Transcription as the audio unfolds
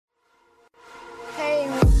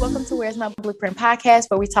Welcome to Where's My Blueprint podcast,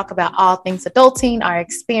 where we talk about all things adulting, our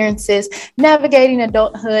experiences, navigating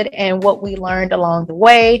adulthood, and what we learned along the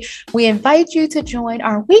way. We invite you to join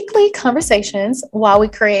our weekly conversations while we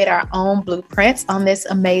create our own blueprints on this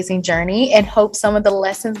amazing journey and hope some of the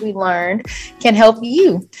lessons we learned can help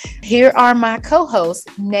you. Here are my co-hosts,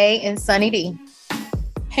 Nay and Sunny D.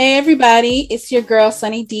 Hey everybody, it's your girl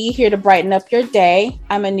Sunny D here to brighten up your day.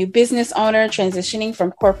 I'm a new business owner transitioning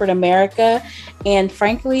from corporate America, and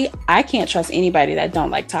frankly, I can't trust anybody that don't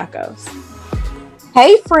like tacos.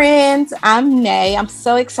 Hey friends, I'm Nay. I'm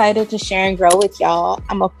so excited to share and grow with y'all.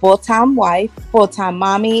 I'm a full-time wife, full-time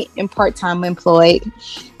mommy, and part-time employed.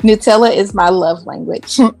 Nutella is my love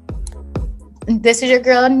language. This is your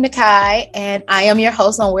girl, Nakai, and I am your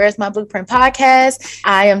host on Where's My Blueprint podcast.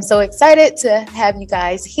 I am so excited to have you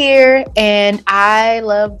guys here, and I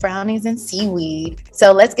love brownies and seaweed.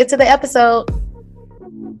 So let's get to the episode.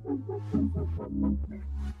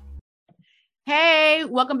 Hey,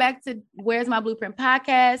 welcome back to Where's My Blueprint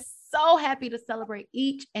podcast. So happy to celebrate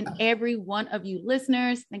each and every one of you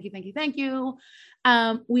listeners. Thank you, thank you, thank you.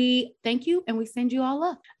 We thank you and we send you all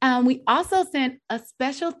love. We also sent a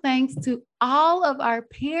special thanks to all of our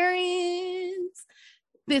parents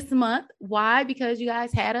this month. Why? Because you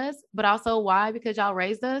guys had us, but also why? Because y'all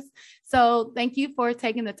raised us. So thank you for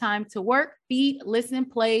taking the time to work, feed, listen,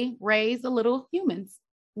 play, raise the little humans.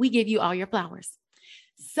 We give you all your flowers.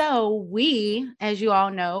 So we, as you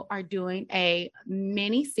all know, are doing a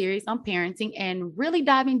mini series on parenting and really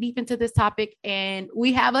diving deep into this topic. And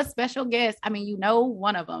we have a special guest. I mean, you know,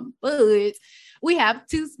 one of them, but we have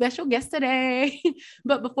two special guests today.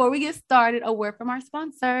 But before we get started, a word from our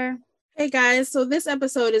sponsor. Hey guys, so this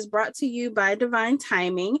episode is brought to you by Divine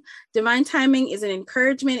Timing. Divine Timing is an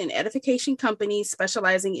encouragement and edification company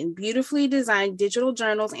specializing in beautifully designed digital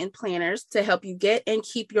journals and planners to help you get and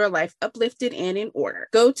keep your life uplifted and in order.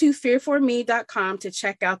 Go to fearforme.com to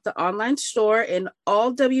check out the online store, and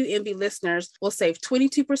all WMB listeners will save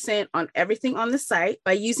 22% on everything on the site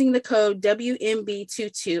by using the code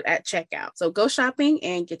WMB22 at checkout. So go shopping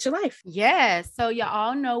and get your life. Yes. So y'all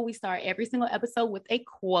all know we start every single episode with a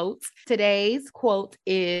quote. Today's quote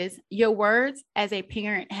is, "Your words as a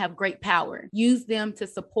parent have great power. Use them to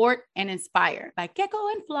support and inspire," by Gecko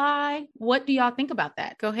and Fly. What do y'all think about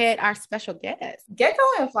that? Go ahead, our special guest. Gecko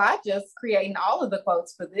and Fly just creating all of the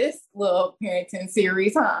quotes for this little parenting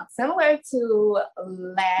series, huh? Similar to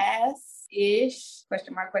last-ish,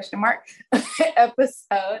 question mark,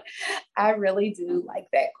 episode. I really do like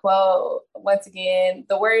that quote. Once again,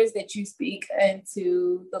 the words that you speak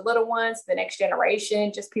into the little ones, the next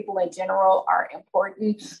generation, just people in general are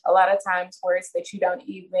important. A lot of times words that you don't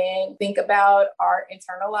even think about are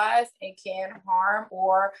internalized and can harm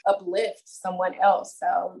or uplift someone else.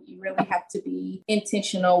 So you really have to be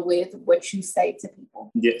intentional with what you say to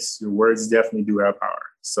people. Yes, your words definitely do have power.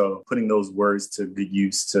 So putting those words to good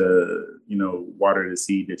use to, water the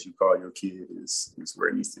seed that you call your kid is where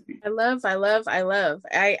it needs to be. I love.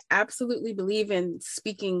 I absolutely believe in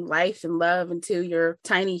speaking life and love into your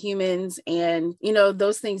tiny humans. And,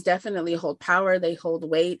 those things definitely hold power. They hold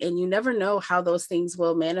weight. And you never know how those things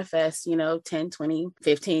will manifest, 10, 20,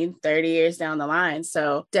 15, 30 years down the line.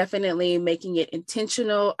 So definitely making it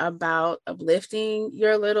intentional about uplifting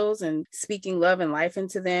your littles and speaking love and life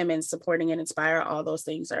into them and supporting and inspire. All those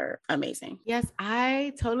things are amazing. Yes,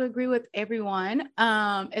 I totally agree with everyone,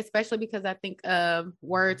 especially because I think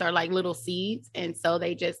words are like little seeds. And so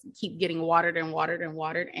they just keep getting watered and watered and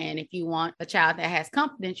watered. And if you want a child that has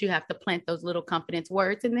confidence, you have to plant those little confidence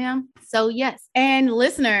words in them. So yes. And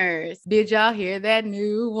listeners, did y'all hear that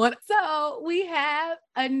new one? So we have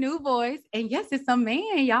a new voice, and yes, it's a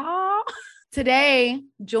man, y'all. Today,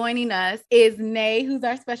 joining us is Nay, who's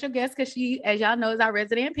our special guest because she, as y'all know, is our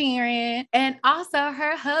resident parent, and also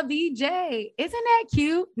her hubby, Jay. Isn't that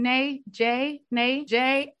cute? Nay, Jay.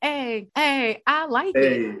 Hey, I like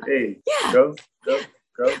it. Hey. Yeah. Go.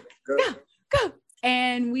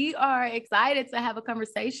 And we are excited to have a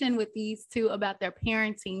conversation with these two about their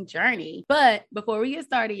parenting journey. But before we get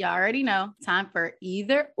started, y'all already know, time for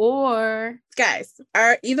either or. Guys,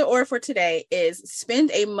 our either or for today is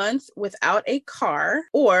spend a month without a car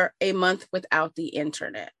or a month without the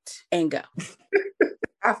internet, and go.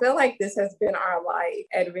 I feel like this has been our life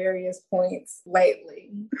at various points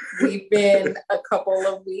lately. We've been a couple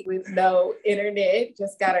of weeks with no internet,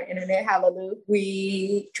 just got our internet,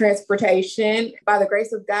 hallelujah. Transportation, by the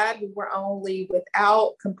grace of God, we were only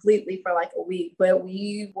without completely for like a week, but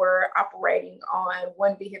we were operating on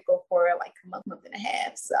one vehicle for like a month and a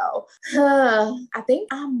half. So I think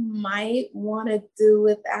I might want to do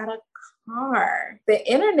without a car. The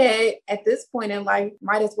internet at this point in life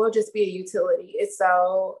might as well just be a utility. It's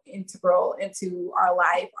so integral into our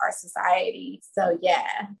life, our society. So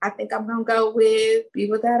yeah, I think I'm gonna go with be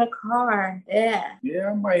without a car. Yeah.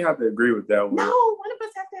 Yeah, I might have to agree with that one. No, one of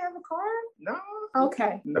us have to have a car. No.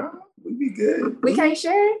 Okay. No, we be good. We can't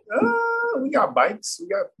share. We got bikes. We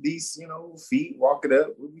got these, feet. Walk it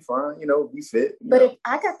up. We'll be fine. Be fit. But if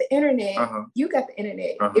I got the internet, Uh-huh. you got the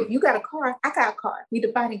internet. Uh-huh. If you got a car, I got a car. We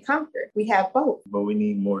divide and conquer. We have both. But we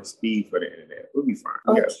need more speed for the internet. We'll be fine.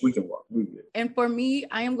 Okay. We can walk. We good. And for me,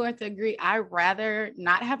 I am going to agree. I'd rather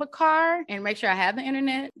not have a car and make sure I have the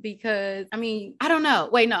internet because, I don't know.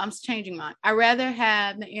 Wait, no, I'm changing mine. I'd rather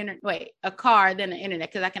have a car than the internet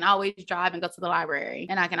because I can always drive and go to the library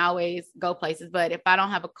and I can always go places. But if I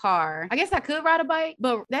don't have a car, I guess I could ride a bike,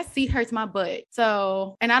 but that seat hurts my butt.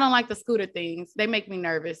 So, and I don't like the scooter things. They make me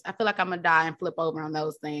nervous. I feel like I'm gonna die and flip over on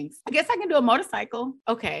those things. I guess I can do a motorcycle.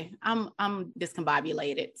 Okay, I'm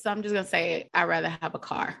discombobulated. So I'm just gonna say I'd rather have a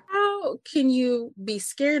car. How can you be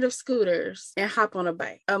scared of scooters and hop on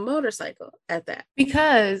a motorcycle at that?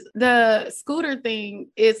 Because the scooter thing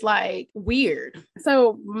is like weird.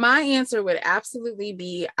 So my answer would absolutely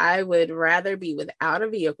be I would rather be without a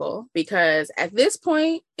vehicle because at this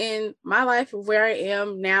point in my life of where I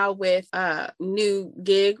am now with a new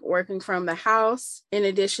gig working from the house, in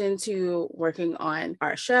addition to working on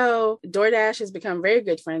our show, DoorDash has become very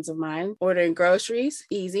good friends of mine. Ordering groceries,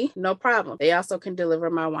 easy, no problem. They also can deliver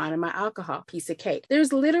my wine and my alcohol, piece of cake.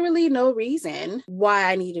 There's literally no reason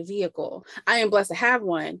why I need a vehicle. I am blessed to have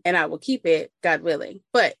one and I will keep it, God willing.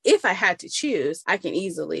 But if I had to choose, I can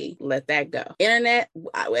easily let that go. Internet,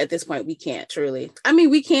 at this point, we can't truly.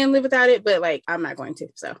 We can live without it, but I'm not going to.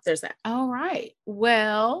 So there's that. All right.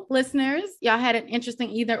 Well, listeners, y'all had an interesting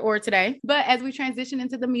either or today. But as we transition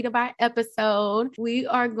into the meet of our episode, we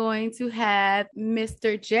are going to have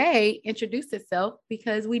Mr. J introduce himself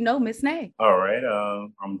because we know Miss Nay. All right.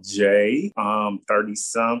 I'm Jay.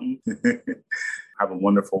 30-something. I have a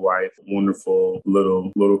wonderful wife, wonderful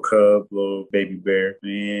little cub, little baby bear,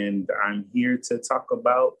 and I'm here to talk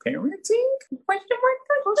about parenting?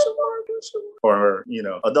 Or,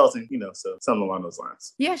 adulting, so something along those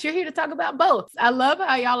lines. Yes, you're here to talk about both. I love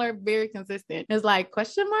how y'all are very consistent. It's like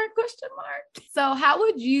question mark. So how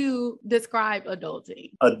would you describe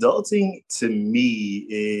adulting? Adulting to me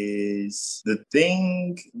is the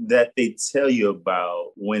thing that they tell you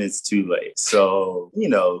about when it's too late. So,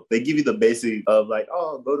 they give you the basic of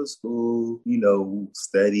go to school,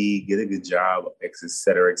 study, get a good job, et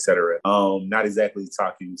cetera, et cetera. Not exactly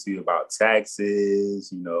talking to you about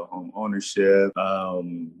taxes, home ownership,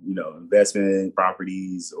 investment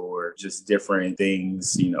properties, or just different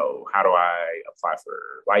things. How do I apply for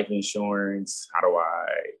life insurance? How do I,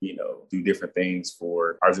 do different things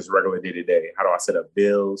for our just regular day to day? How do I set up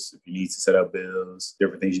bills? If you need to set up bills,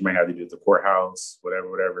 different things you might have to do at the courthouse,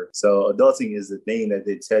 whatever. So adulting is the thing that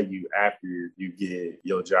they tell you after you get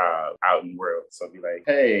your job out in the world. So be like,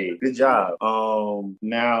 hey, good job.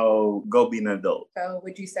 Now go be an adult. So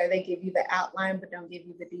would you say they give you the outline but don't give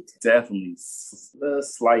you the details? Definitely a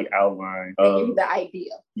slight outline. They give you the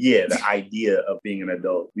idea. Yeah, the idea of being an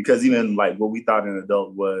adult. Because even what we thought an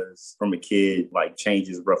adult was from a kid,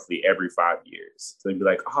 changes roughly every 5 years. So they'd be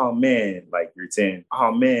like, oh man, you're 10.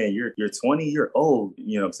 Oh man, you're 20, you're old.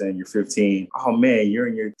 You know what I'm saying? You're 15. Oh man, you're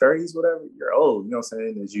in your 30s, whatever. You're old. You know what I'm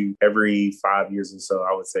saying? As you every 5 years or so,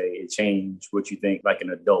 I would say it changed what you think an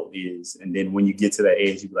adult is. And then when you get to that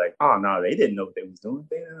age, you be like, oh no, they didn't know what they was doing.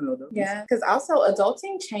 They didn't know that. Yeah, because also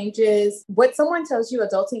adulting changes. What someone tells you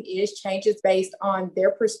adulting is changes based on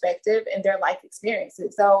their perspective and their life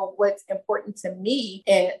experiences. So what's important to me,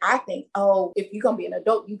 and I think, if you're going to be an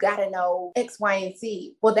adult, you got to know X, Y, and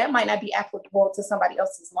Z. Well, that might not be applicable to somebody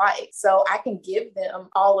else's life. So I can give them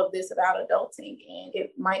all of this about adulting and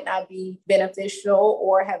it might not be beneficial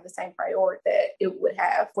or have the same priority that it would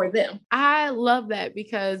have for them. I love that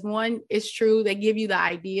because one, it's true. They give you the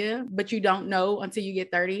idea, but you don't know until you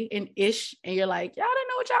get 30 and you're like, y'all didn't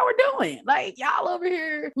know what y'all were doing. Y'all over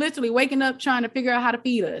here literally waking up trying to figure out how to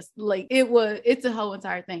feed us. It's a whole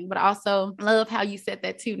entire thing. But also love how you said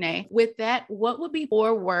that too, Nay. With that, what would be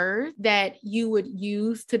 4 words that you would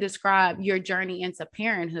use to describe your journey into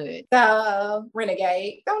parenthood? The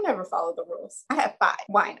renegade. Don't ever follow the rules. I have 5.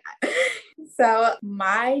 Why not? So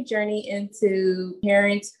my journey into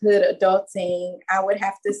parenthood, adulting, I would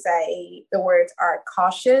have to say the words are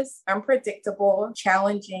cautious, unpredictable,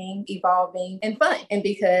 challenging, evolving, and fun. And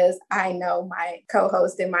because I know my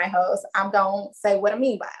co-host and my host, I'm going to say what I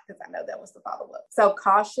mean by it because I know that was the follow-up. So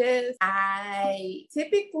cautious, I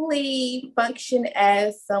typically function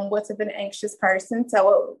as somewhat of an anxious person.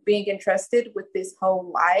 So being entrusted with this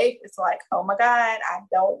whole life, it's like, oh my God, I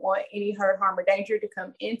don't want any hurt, harm, or danger to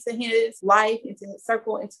come into his life, into his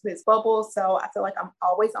circle, into his bubble. So I feel like I'm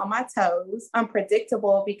always on my toes. I'm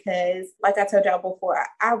predictable because, like I told y'all before,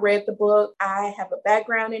 I read the book. I have a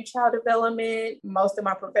background in child development. Most of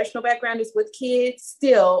my professional background is with kids.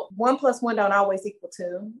 Still, 1 + 1 don't always equal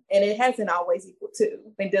 2. And it hasn't always equaled 2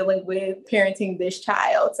 when dealing with parenting this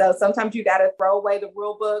child. So sometimes you got to throw away the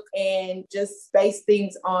rule book and just base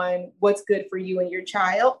things on what's good for you and your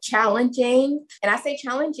child. Challenging. And I say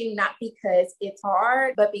challenging not because it's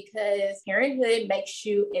hard, but because parenthood makes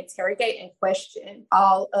you interrogate and question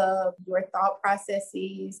all of your thought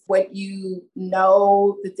processes, what you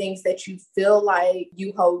know, the things that you feel like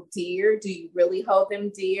you hold dear. Do you really hold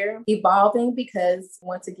them dear? Evolving because,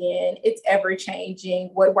 once again, it's ever changing.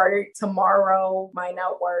 What worked tomorrow might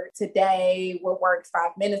not work today. What worked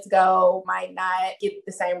 5 minutes ago might not get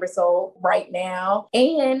the same result right now.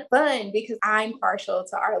 And fun because I'm partial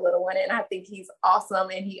to our little one and I think he's awesome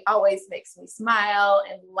and he always makes me smile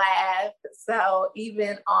and laugh. So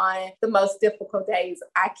even on the most difficult days,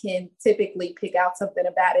 I can typically pick out something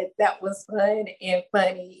about it that was fun and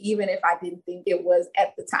funny, even if I didn't think it was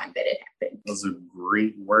at the time that it happened. Those are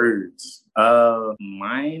great words.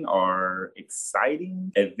 Mine are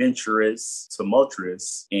exciting, adventurous,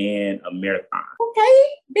 tumultuous, and a marathon. Okay,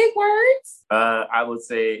 big words. I would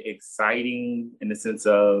say exciting in the sense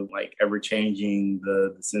of like ever changing.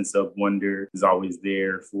 The sense of wonder is always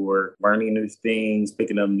there for learning new things,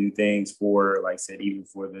 picking up new things for, like I said, even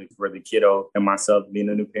for the kiddo and myself being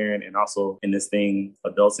a new parent, and also in this thing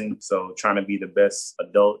adulting. So trying to be the best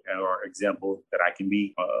adult or example that I can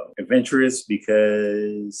be. Adventurous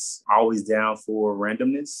because always down for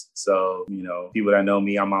randomness. So, people that know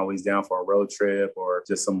me, I'm always down for a road trip or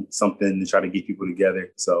just something to try to get people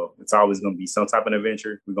together. So it's always going to be some type of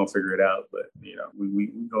adventure. We're going to figure it out, but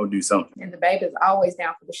we going to do something. And the baby's always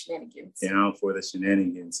down for the shenanigans. Down for the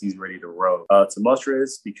shenanigans. He's ready to roll.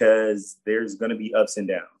 Tumultuous because there's going to be ups and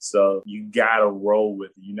downs. So you got to roll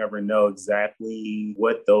with it. You never know exactly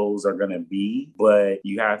what those are going to be, but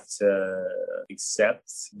you have to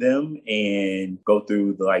accept them and go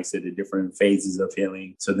through the different phases of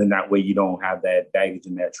healing. So then that way you don't have that baggage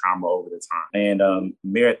and that trauma over the time. And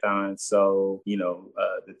marathons. So,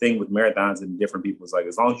 the thing with marathons and different people is like,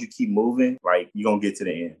 as long as you keep moving, like you're going to get to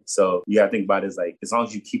the end. So you got to think about it as like, as long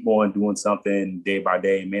as you keep on doing something day by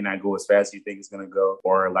day, it may not go as fast as you think it's going to go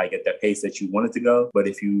or like at that pace that you want it to go. But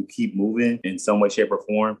if you keep moving in some way, shape or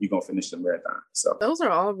form, you're going to finish the marathon. So those are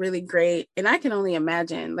all really great. And I can only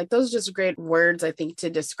imagine those are just great words, I think, to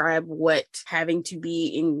describe what having to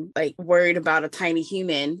be worried about a tiny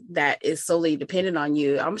human that is solely dependent on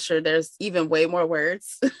you. I'm sure there's even way more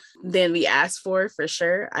words than we asked for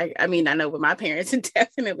sure. I mean, I know with my parents, it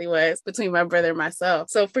definitely was between my brother and myself.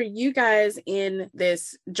 So for you guys in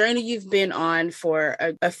this journey you've been on for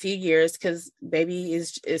a few years, because baby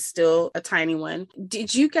is still a tiny one,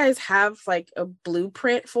 did you guys have a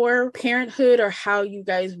blueprint for parenthood or how you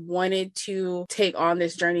guys wanted to take on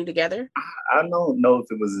this journey together? I don't know if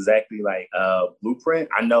it was exactly like a blueprint.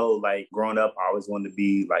 I know growing up, I always wanted to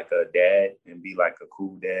be like a dad and be like a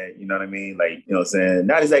cool dad. You know what I mean? What I'm saying?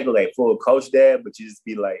 Not exactly full coach dad, but you just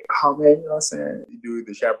be like, oh man, you know what I'm saying? You do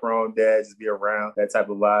the chaperone dad, just be around that type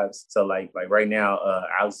of vibes. So like right now,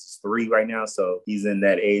 Alex is 3 right now. So he's in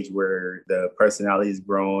that age where the personality is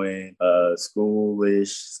growing,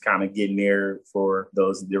 schoolish, kind of getting there for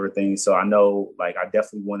those different things. So I know I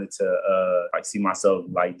definitely wanted to see myself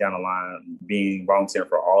down the line being volunteering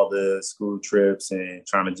for all the school trips and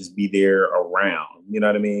trying to just be there around, you know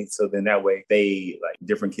what I mean? So then that way they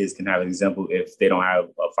different kids can have an example if they don't have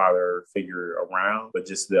a father figure around, but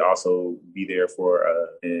just to also be there for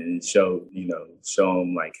and show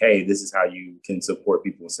them hey, this is how you can support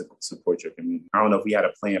people and support your community. I don't know if we had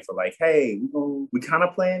a plan for hey, we kind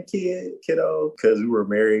of planned kiddo because we were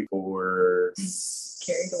married for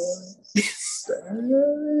carried on.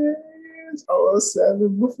 marriage?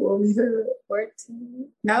 07 before we had 14.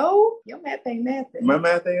 No, your math ain't nothing. my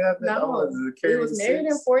math ain't happening. No, we was married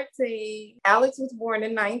in 14. Alex was born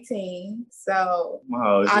in 19. So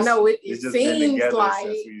wow, I know it it's just been seems together like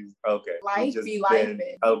since okay. life just be life.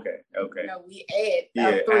 Okay. You know, we add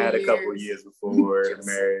Yeah, 3 I had a couple of years before Just,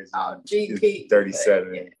 marriage. GP.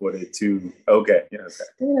 37 for the 2. Okay. Yeah,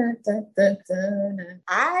 okay.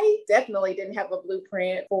 I definitely didn't have a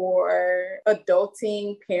blueprint for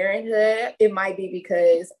adulting parenthood. It might be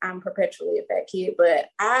because I'm perpetually a fat kid, but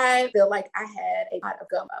I feel like I had a pot of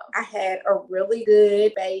gumbo. I had a really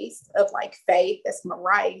good base of like faith, that's my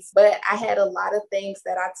rice, but I had a lot of things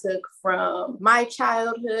that I took from my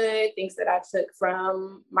childhood, things that I took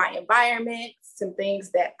from my environment, some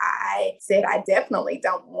things that I said I definitely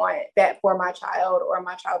don't want that for my child or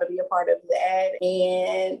my child to be a part of that,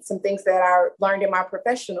 and some things that I learned in my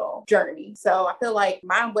professional journey. So I feel like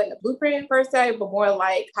mine wasn't a blueprint per se, but more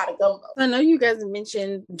like how to gumbo. I know you guys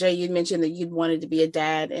mentioned, Jay, you mentioned that you'd wanted to be a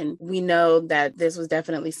dad, and we know that this was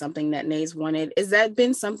definitely something that Nays wanted. Has that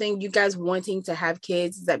been something, you guys wanting to have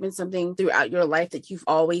kids, has that been something throughout your life that you've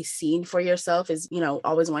always seen for yourself, is, you know,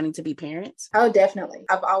 always wanting to be parents? Oh, definitely.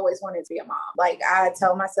 I've always wanted to be a mom. Like I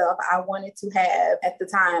tell myself I wanted to have, at the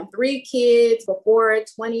time, 3 kids before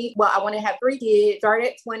 20. Well, I want to have 3 kids, start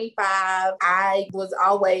at 25. I was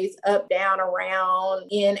always up, down, around,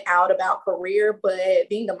 in, out about career, but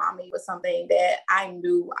being a mommy was something that I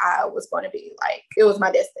knew I was going to be. Like, it was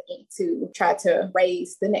my destiny to try to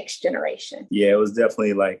raise the next generation. Yeah, it was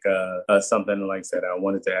definitely like something like I said, I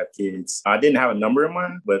wanted to have kids. I didn't have a number in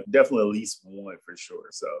mind, but definitely at least one for sure.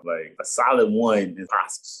 So like a solid 1 is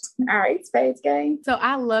possible. All right, Spades game. So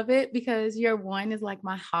I love it because your 1 is like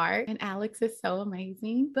my heart, and Alex is so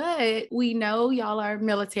amazing. But we know y'all are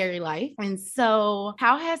military life. And so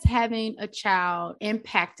how has having a child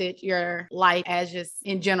impacted your life as just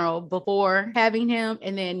in general before having him?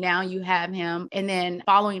 And then now you have him. And then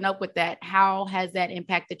following up with that, how has that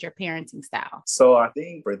impacted your parenting style? So I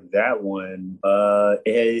think for that one,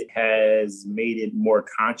 it has made it more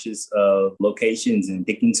conscious of locations and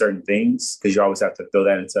picking certain things, because you always have to throw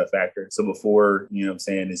that into a factor. So before, you know what I'm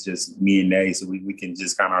saying, it's just me and Nay, so we can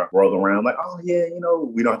just kind of roll around like, oh yeah, you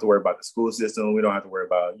know, we don't have to worry about the school system. We don't have to worry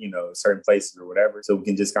about, you know, certain places or whatever. So we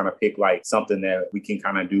can just kind of pick like something that we can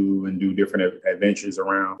kind of do and do different adventures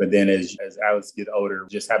around. But then as Alex gets older,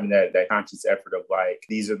 just having that conscious effort of like,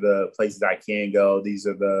 these are the places I can go. These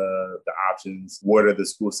are the options. What are the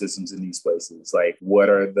school systems in these places? Like, what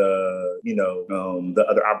are the, you know, the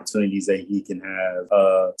other opportunities that he can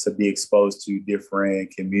have to be exposed to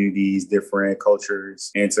different communities, different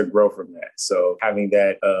cultures, and to grow from that. So having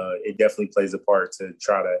that, it definitely plays a part to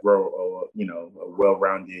try to grow, you know, a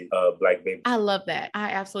well-rounded Black baby. I love that.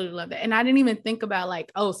 I absolutely love that. And I didn't even think about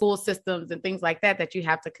like, oh, school systems and things like that you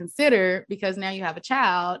have to consider, because now you have a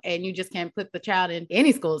child and you just can't put the child in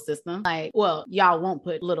any school system. Like, well, y'all won't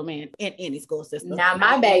put little man in any school system. Not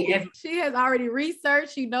my baby. She has already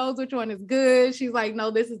researched. She knows which one is good. She's like,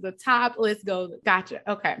 no, this is the top. Let's go. Gotcha.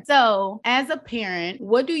 Okay. So as a parent,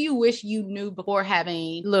 what do you wish you knew before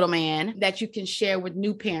having little man that you can share with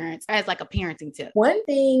new parents as like a parenting tip? One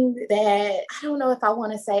thing that I don't know if I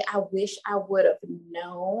want to say I wish I would have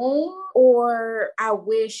known, or I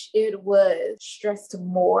wish it was stressed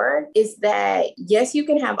more, is that yes, you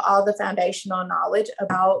can have all the foundational knowledge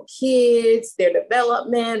about kids, their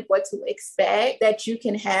development, what to expect that you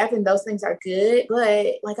can have, and those things are good.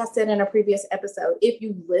 But like I said in a previous episode, if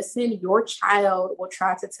you listen, your child will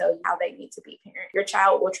try to tell you how they need to be parent. Your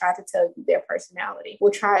child will try to tell you their personality,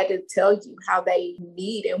 will try to tell you how they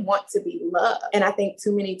need and want to be loved. And I think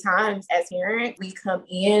too many times as parents, we come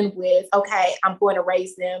in with, okay, I'm going to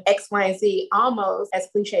raise them X, Y, and Z, almost as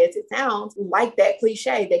cliche as it sounds, like that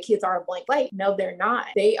cliche that kids are a blank slate. No, they're not.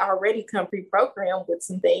 They already come pre-programmed with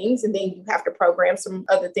some things, and then you have to program some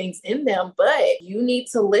other things in them. But you need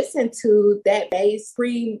to listen to that base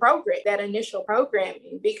pre-program, that initial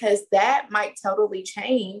programming, because that might totally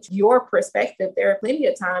change your perspective. There are plenty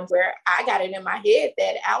of times where I got it in my head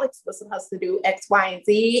that Alex was supposed to do X, Y, and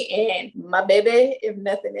Z, and my baby, if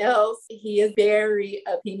nothing else, he is very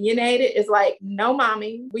opinionated. It's like, no,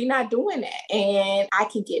 mommy, we're not doing that. And I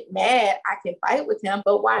can get mad, I can fight with him,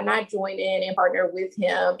 but why not join in and partner with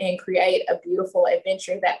him and create a beautiful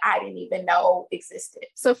adventure that I didn't even know existed?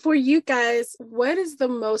 So for you guys, what is the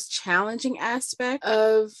most challenging aspect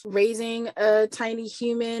of raising a tiny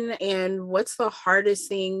human, and what's the hardest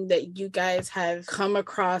thing that you guys have come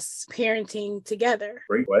across parenting together?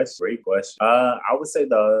 Great question. I would say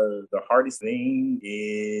the hardest thing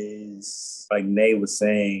is, like Nay was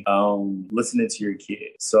saying, listening to your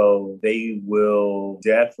kids. So they will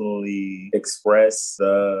definitely express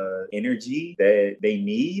the energy that they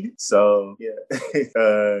need. So yeah,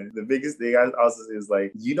 the biggest thing I also is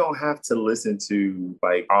like, you don't have to listen to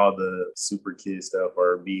like all the super kid stuff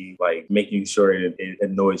or be like making sure it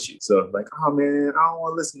annoys you. So like, oh man, I don't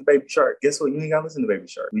want to listen to Baby Shark. Guess what? You ain't gotta listen to Baby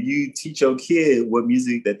Shark. You teach your kid what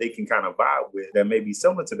music that they can kind of vibe with that may be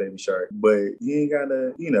similar to Baby Shark, but you ain't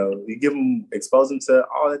gotta, you give them, expose them to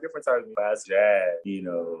all the different types of class, jazz,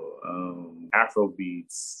 Afro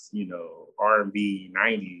beats, R&B,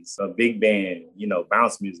 90s, a big band,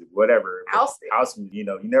 bounce music, whatever. House music,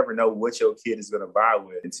 you never know what your kid is going to vibe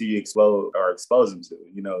with until you expose them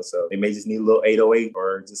to, so they may just need a little 808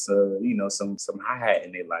 or just, some hi-hat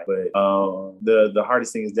in their life. But the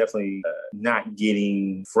hardest thing is definitely not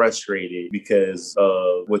getting frustrated because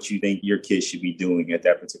of what you think your kid should be doing at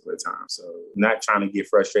that particular time. So not trying to get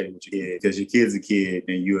frustrated with your kid because your kid's a kid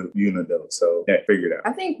and you're an adult. So figure it out.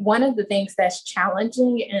 I think one of the things that's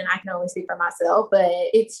challenging, and I can only speak for myself, but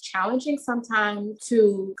it's challenging sometimes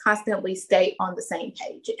to constantly stay on the same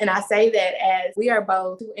page. And I say that as we are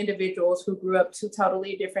both two individuals who grew up two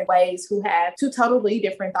totally different ways, who have two totally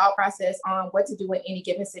different thought process on what to do in any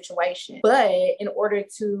given situation. But in order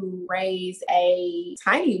to raise a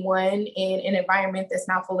tiny one in an environment that's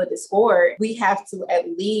not full of discord, we have to at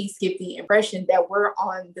least give the impression that we're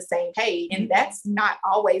on the same page. And that's not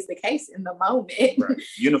always the case in the moment. Right.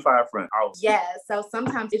 Unified front. Yeah. So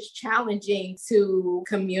sometimes it's challenging to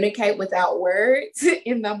communicate without words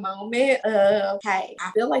in the moment of, hey,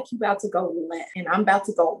 I feel like you about to go left and I'm about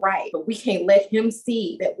to go right, but we can't let him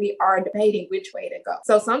see that we are debating which way to go.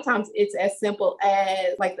 So sometimes it's as simple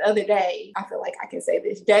as, like the other day, I feel like I can say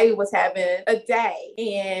this, Jay was having a day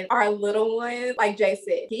and our little one, like Jay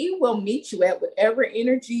said, he will meet you at whatever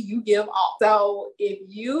energy you give off. So if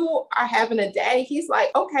you are having a day, he's like,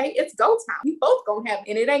 okay, it's go time. We both gonna have,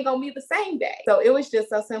 and it ain't gonna be the same day. So it was just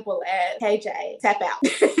so simple as, hey Jay, tap out.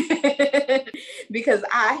 Because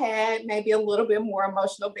I had maybe a little bit more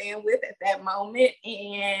emotional bandwidth at that moment,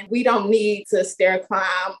 and we don't need to stair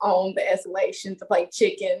climb on the escalation to play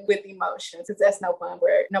chicken with emotions, because that's no fun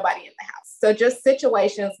where nobody in the house. So just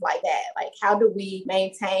situations like that, like how do we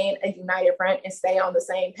maintain a united front and stay on the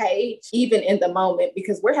same page, even in the moment,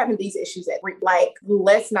 because we're having these issues at like,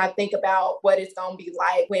 let's not think about what it's going to be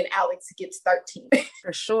like when Alex gets 13.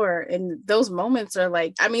 For sure. And those moments are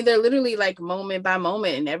like, they're literally like moment by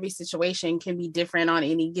moment, and every situation can be different on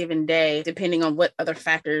any given day, depending on what other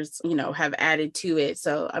factors, have added to it.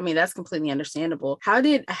 So, that's completely understandable. How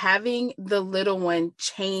did having the little one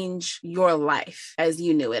change your life as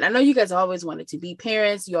you knew it? I know you guys always wanted to be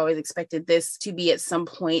parents. You always expected this to be at some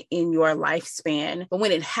point in your lifespan. But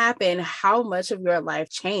when it happened, how much of your life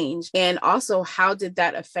changed? And also, how did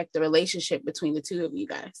that affect the relationship between the two of you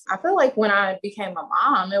guys? I feel like when I became a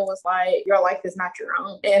mom, it was like, your life is not your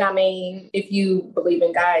own. And if you believe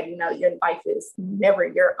in God, your life is never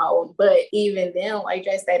your own. But even then, like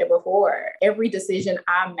Jay stated before, every decision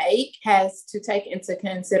I make has to take into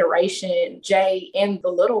consideration Jay and the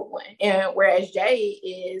little one. And whereas Jay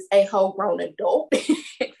is a whole grown adult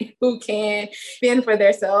who can fend for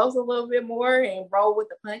themselves a little bit more and roll with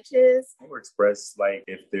the punches. Or express like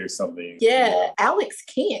if there's something. Yeah, Alex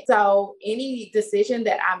can't. So any decision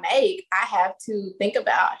that I make, I have to think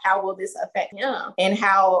about how will this affect him and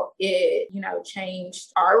how it,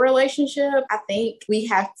 changed our relationship. I think we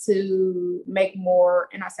have to make more,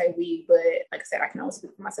 and I say we, but like I said, I can only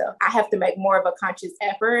speak for myself. I have to make more of a conscious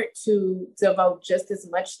effort to devote just as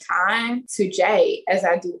much time to Jay as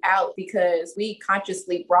I do Alex, because we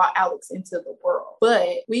consciously brought Alex into the world, but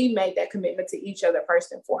we made that commitment to each other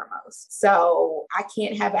first and foremost. So I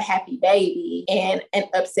can't have a happy baby and an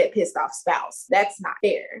upset, pissed off spouse. That's not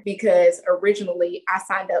fair, because originally I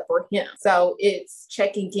signed up for him. So it's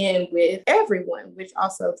checking in with everyone, which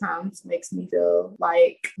also times makes me feel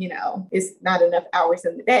like, it's not enough hours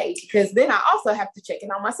in the day, because then I also have to check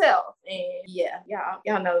in on myself. And yeah,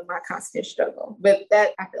 y'all know my constant struggle. But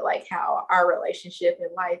that, I feel like how our relationship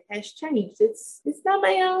in life has changed. It's not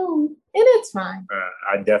my own, and it's fine.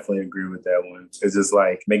 I definitely agree with that one. It's just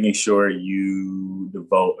like making sure you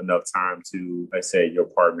devote enough time to, like I said, your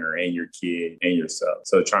partner and your kid and yourself.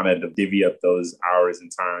 So trying to divvy up those hours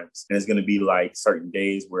and times. And it's going to be like certain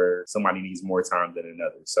days where somebody needs more time than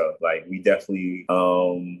another. So like we definitely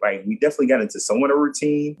got into somewhat a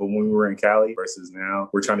routine, but when we were in Cali versus now,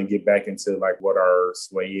 we're trying to get back into like what our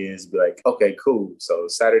sway is. Be like, okay, cool. So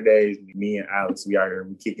Saturdays, me and Alex, we out here,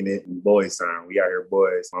 we kicking it in boys time. We out here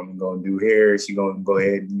boys. I'm gonna do hair. She gonna go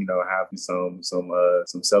ahead and, you know, have some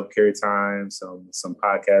self-care time, some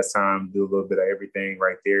podcast time, do a little bit of everything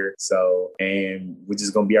right there. So, and we're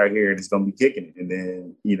just gonna be out here and it's gonna be kicking it. And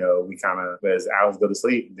then, you know, we kind of, as hours go to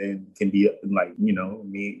sleep, then can be like, you know,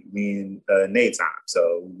 me and Nate time.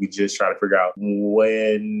 So we just try to figure out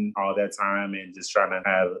when all that time and just trying to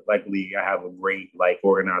have, luckily I have a great like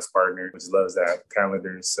organized partner which loves that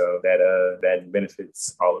calendar. So that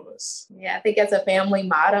benefits all of us. Yeah, I think as a family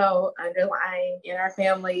motto underlying in our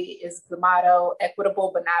family is the motto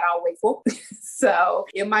equitable but not always equal. So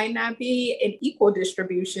it might not be an equal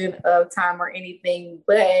distribution of time or anything,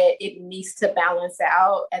 but it needs to balance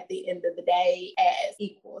out at the end of the day as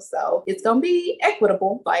equal. So it's gonna be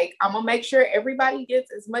equitable. Like I'm gonna make sure everybody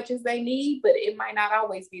gets as much as they need, but it might not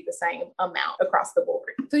always be the same amount across the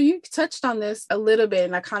board. So you touched on this a little bit,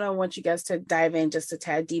 and I kind of want you guys to dive in just a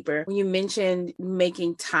tad deeper. When you mentioned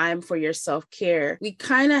making time for your self-care, we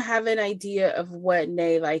kind of have an idea of what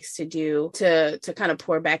Nay likes to do to kind of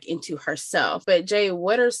pour back into herself. But Jay,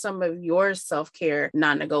 what are some of your self-care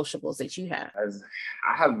non-negotiables that you have?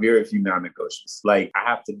 I have very few non-negotiables. Like I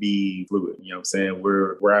have to be fluid. You know what I'm saying?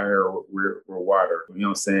 We're out here, we're water. You know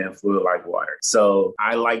what I'm saying? Fluid like water. So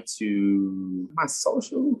I like to my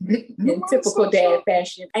social. In typical dad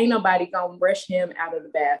fashion, ain't nobody gonna rush him out of the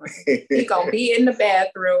bathroom. He gonna be in the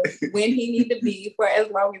bathroom when he need to be for as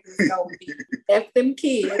long as it's gonna be. F them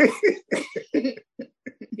kids.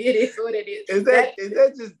 It is what it is. Is that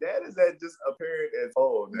just dad? Is that just a parent as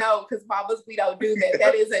whole? No, because mamas, we don't do that.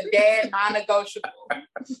 That is a dad non-negotiable.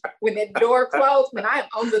 When that door closed, when I'm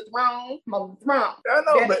on the throne, I'm on the throne. I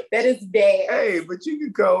know, but that is dad. Hey, but you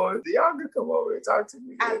can go. Y'all can come over and talk to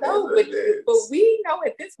me. I know, but we know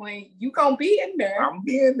at this point you gonna be in there. I'm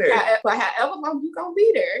being there. However long you gonna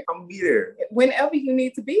be there. I'm be there. Whenever you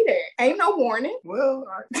need to be there. Ain't no warning. Well,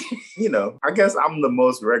 I guess I'm the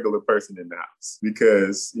most regular person in the house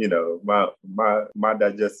because, you know, my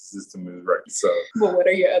digestive system is right. So. But what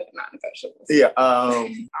are your other non-negotiables? Yeah.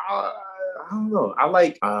 I don't know. I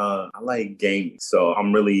like gaming. So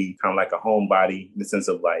I'm really kind of like a homebody in the sense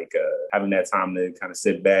of like having that time to kind of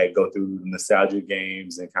sit back, go through nostalgia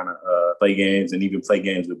games and kind of play games and even play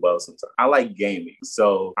games with Buzz sometimes. I like gaming.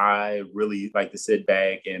 So I really like to sit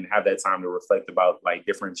back and have that time to reflect about like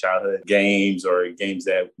different childhood games or games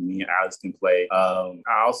that me and Alex can play.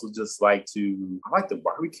 I also just like to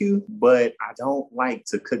barbecue, but I don't like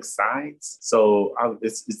to cook sides. So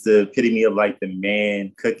it's the epitome of like the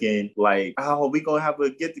man cooking, like, oh, we gonna have a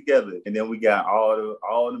get together, and then we got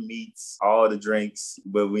all the meats, all the drinks,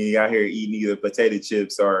 but we out here eating either potato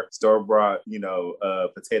chips or store bought,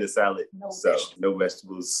 potato salad. No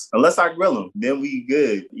vegetables unless I grill them. Then we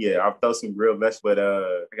good. Yeah, I'll throw some grilled vegetables, but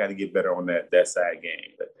I got to get better on that side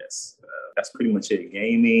game. But that's pretty much it.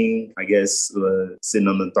 Gaming, I guess, sitting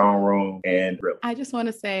on the throne room and grill. I just want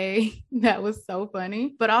to say that was so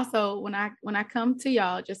funny. But also when I come to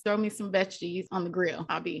y'all, just throw me some veggies on the grill.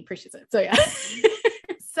 I'll be appreciative. So yeah.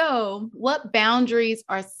 So what boundaries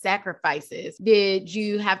or sacrifices did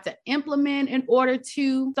you have to implement in order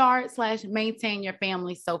to start/maintain your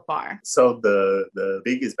family so far? So the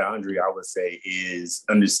biggest boundary I would say is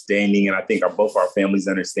understanding, and I think both our families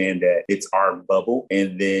understand that it's our bubble,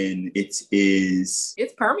 and then it's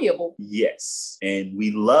permeable. Yes. And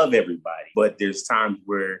we love everybody, but there's times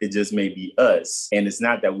where it just may be us. And it's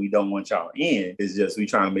not that we don't want y'all in, it's just we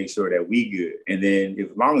trying to make sure that we good. And then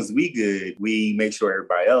as long as we good, we make sure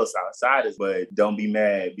everybody else outside us, but don't be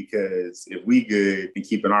mad because if we good and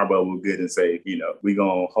keeping our bubble good and safe, we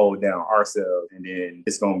gonna hold down ourselves and then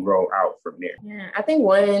it's gonna grow out from there. Yeah, I think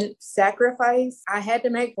one sacrifice I had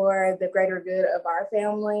to make for the greater good of our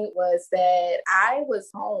family was that I was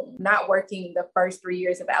home, not working the first 3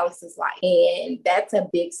 years of Alex's life. And that's a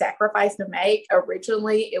big sacrifice to make.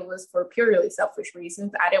 Originally, it was for purely selfish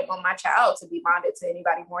reasons. I didn't want my child to be bonded to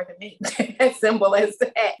anybody more than me. As simple as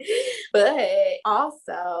that. But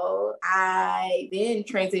also, I then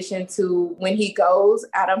transitioned to when he goes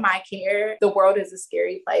out of my care, the world is a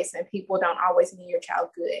scary place and people don't always mean your child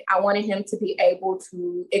good. I wanted him to be able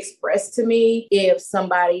to express to me if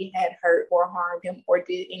somebody had hurt or harmed him or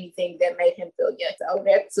did anything that made him feel good. So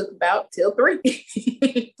that took about till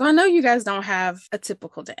 3. So I know you guys don't have a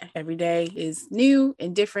typical day. Every day is new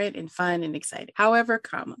and different and fun and exciting. However,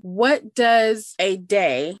 what does a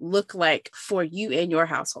day look like for you and your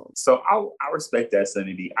household? So I respect that,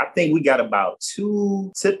 Sunny. I think we got about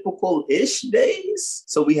 2 typical-ish days.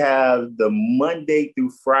 So we have the Monday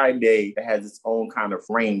through Friday that has its own kind of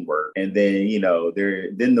framework. And then,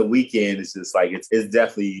 then the weekend is just like, it's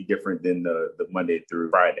definitely different than the Monday through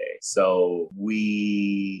Friday. So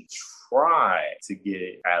we try to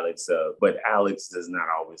get Alex up, but Alex does not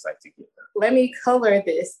always like to get up. Let me color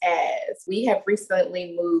this as we have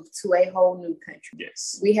recently moved to a whole new country.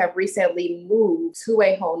 Yes. We have recently moved to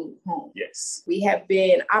a whole new home. Yes. We have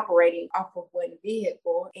been operating off of one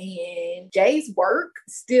vehicle, and Jay's work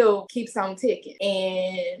still keeps on ticking.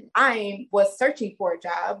 And I was searching for a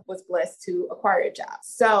job, was blessed to acquire a job.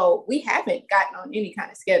 So we haven't gotten on any kind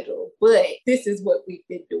of schedule, but this is what we've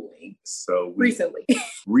been doing. So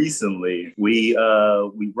recently we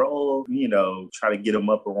roll, try to get him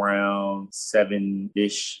up around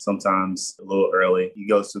 7-ish, sometimes a little early. He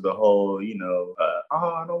goes through the whole,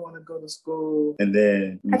 I don't want to go to school. And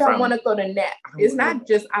then I don't want to go to nap. It's not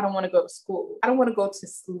just I don't want to go to school. I don't want to go to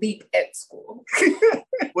sleep at school.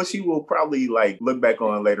 Well, she will probably look back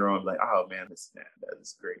on later on oh man, that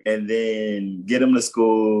is great. And then get him to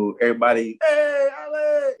school. Everybody, hey,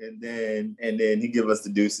 Alex! And then he give us the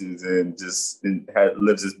deuces and just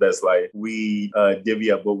lives his best life. We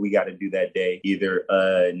divvy up what we got to do that day. Either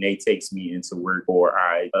Nate takes me into work or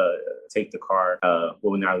I take the car.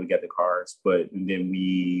 Well, now we got the cars, but then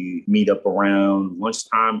we meet up around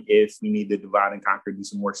lunchtime if we need to divide and conquer, do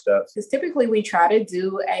some more stuff. Because typically we try to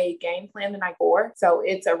do a game plan the night before. So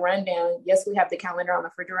it's a rundown. Yes, we have the calendar on the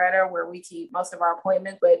refrigerator where we keep most of our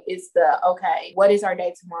appointments, but it's okay, what is our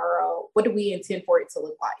day tomorrow? What do we intend for it to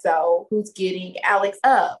look like? So who's getting Alex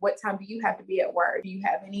up? What time do you have to be at work? Do you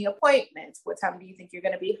have any appointments? What time do you think you're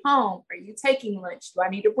going to be home? Are you taking lunch? Do I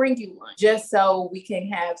need to bring you lunch? Just so we can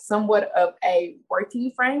have somewhat of a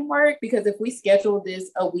working framework, because if we schedule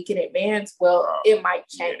this a week in advance, it might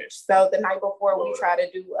change. So the night before we try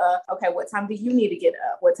to do, okay, what time do you need to get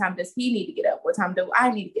up? What time does he need to get up? What time do I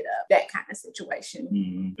need to get up? That kind of situation.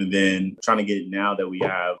 Mm-hmm. And then trying to get, now that we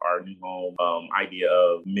have our new home, idea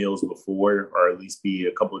of meals before, or at least be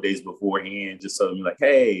a couple of days beforehand, just so we're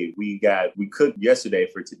hey, we cooked yesterday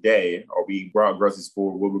for today, or we brought groceries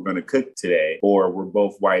for what we're going to cook today, or we're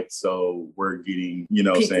both white, so we're getting,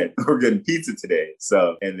 we're getting pizza today.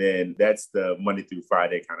 So, and then that's the Monday through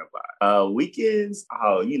Friday kind of vibe. Weekends,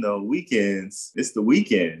 weekends, it's the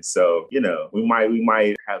weekend. So, we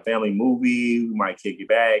might have family movie, we might kick it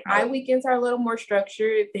back. My weekends are a little more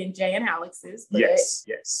structured than Jay and Alex's. But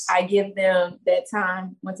yes. I give them that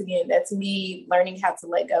time. Once again, that's me learning how to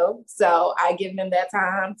let go. So I give them that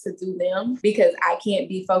time to do them, because I can't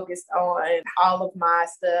be focused on all of my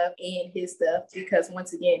stuff and his stuff, because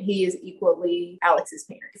once again, he is equally Alex's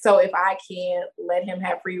parent. So if I can't let him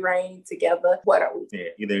have free reign together, what are we doing?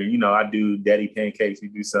 Yeah, either, I do daddy pancakes, we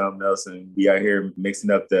do something else, and we out here mixing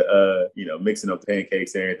up the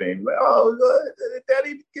pancakes and everything. Oh,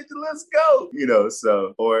 daddy, let's go.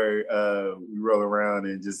 So, or we roll around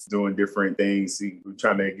and just doing different things. We're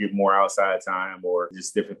trying to get more outside time, or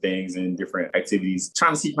just different things and different activities.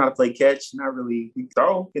 Trying to see how to play catch. Not really. He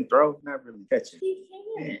can throw, not really catching. He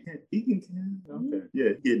can. He can. Okay. Yeah,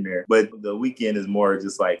 getting there. But the weekend is more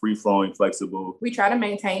just free flowing, flexible. We try to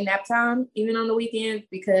maintain nap time even on the weekends,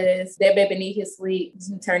 because that baby need his sleep.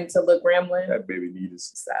 He turned into a little gremlin. That baby need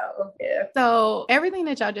his. So yeah. So everything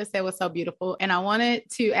that y'all just said was so beautiful, and I wanted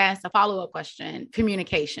to ask a follow-up question: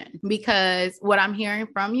 communication. Because what I'm hearing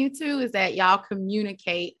from you two is that y'all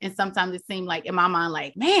communicate, and sometimes it seems in my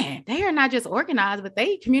mind, man, they are not just organized, but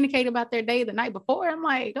they communicate about their day the night before. I'm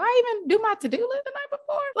like, do I even do my to-do list the night before?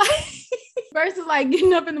 Versus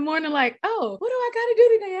getting up in the morning, oh, what do I got to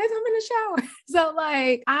do today as I'm in the shower? So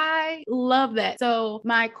I love that. So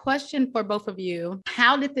my question for both of you,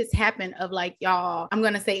 how did this happen of y'all, I'm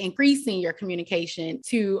going to say, increasing your communication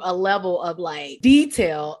to a level of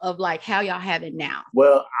detail of how y'all have it now?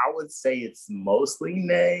 Well, I would say it's mostly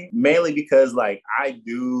Nay, mainly because I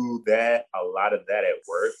do a lot of that at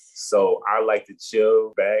work. So I like to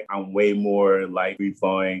chill back. I'm way more free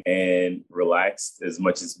flowing and relaxed as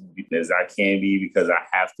much as I can be, because I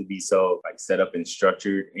have to be so set up and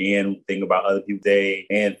structured, and think about other people's day,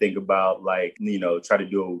 and think about try to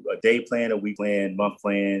do a day plan, a week plan, month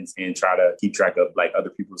plans, and try to keep track of other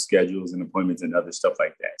people's schedules and appointments and other stuff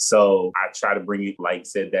like that. So I try to bring it,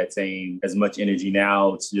 that same as much energy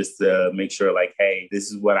now, to just to make sure hey,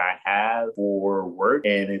 this is what I have for work,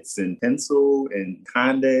 and it's in pencil and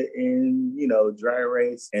kinda in dry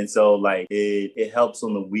erase. And so it helps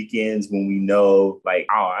on the weekends when we know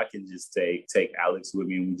I can just take Alex with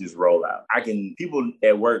me and we just roll out. People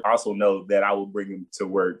at work also know that I will bring him to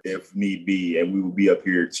work if need be, and we will be up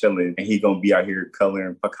here chilling, and he's gonna be out here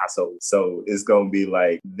coloring Picasso. So it's gonna be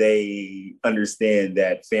they understand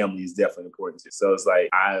that family is definitely important. So it's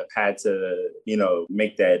I've had to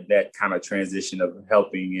make that kind of transition of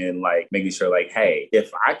helping and making sure hey,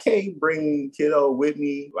 if I can't bring kiddo with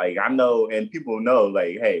me, I know, and people know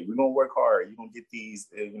hey, we're gonna work hard right, you're gonna get these,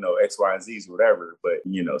 X, Y, and Z's, whatever. But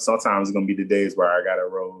sometimes it's gonna be the days where I gotta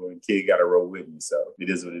roll and kid gotta roll with me. So it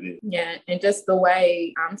is what it is. Yeah, and just the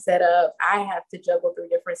way I'm set up, I have to juggle through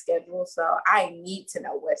different schedules. So I need to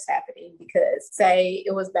know what's happening, because say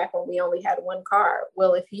it was back when we only had one car.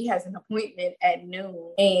 Well, if he has an appointment at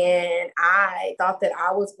noon and I thought that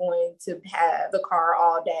I was going to have the car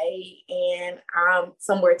all day and I'm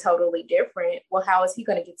somewhere totally different, well, how is he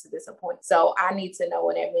going to get to this appointment? So I need to know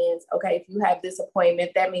in advance, okay, if you have this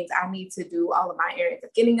appointment, that means I need to do all of my errands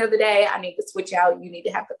at the beginning of the day. I need to switch out. You need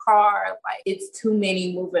to have the car. Like, it's too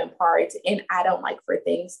many moving parts, and I don't like for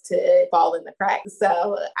things to fall in the cracks.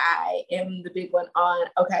 So I am the big one on,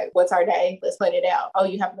 okay, what's our day? Let's plan it out. Oh,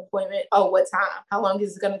 you have an appointment? Oh, what time? How long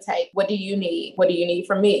is it going to take? What do you need? What do you need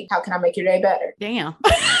from me? How can I make your day better? Damn.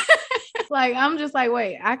 Like, I'm just like,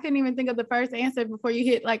 wait, I couldn't even think of the first answer before you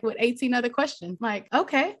hit like with 18 other questions. Like,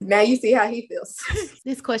 okay. Now you see how he feels.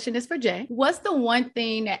 This question is for Jay. What's the one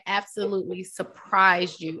thing that absolutely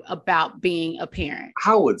surprised you about being a parent?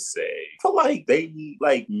 I would say,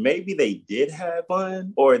 maybe they did have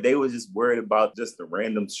fun, or they were just worried about just the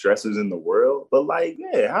random stressors in the world. But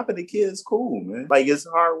having a kid is cool, man. Like, it's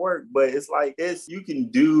hard work, but it's you can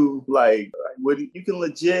do you can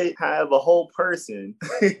legit have a whole person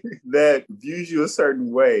that views you a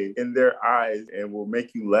certain way in their eyes and will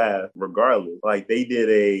make you laugh regardless. Like, they did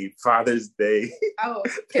a Father's Day. Oh,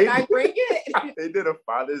 can I bring it? They did a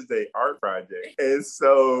Father's Day art project. And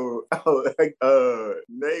so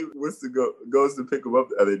Nate goes to pick him up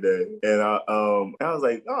the other day. And I was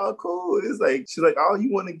like, oh, cool. It's like, she's like, oh,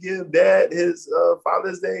 you want to give Dad his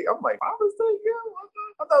Father's Day? I'm like, Father's Day? Yeah,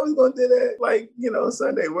 I thought we was going to do that,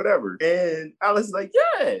 Sunday, whatever. And Alex is like,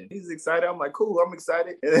 yeah. He's excited. I'm like, cool, I'm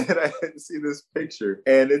excited. And then I see this picture,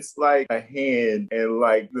 and it's like a hand and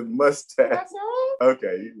like the mustache. That's all right.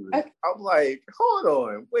 Okay. I'm like, hold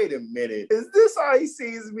on, wait a minute. Is this how he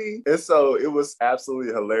sees me? And so it was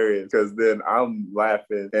absolutely hilarious, because then I'm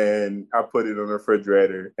laughing and I put it on the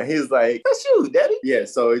refrigerator and he's like, that's you, Daddy. Yeah,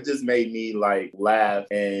 so it just made me laugh.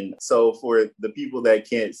 And so for the people that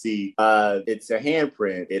can't see, it's a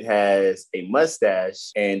handprint. It has a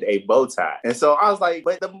mustache and a bow tie. And so I was like,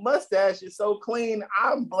 but the mustache is so clean,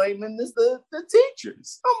 I'm blaming the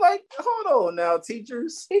teachers. I'm like, hold on now,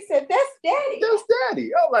 teachers. He said, that's Daddy. That's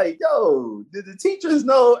Daddy. I'm like, yo, did the teachers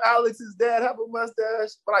know Alex's dad have a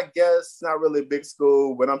mustache? But I guess it's not really a big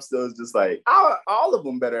school, but I'm still just like, all of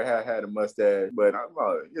them better have had a mustache. But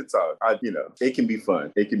it's all, it can be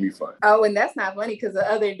fun. It can be fun. Oh, and that's not funny, because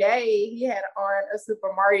the other day he had on a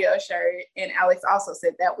Super Mario shirt, and Alex also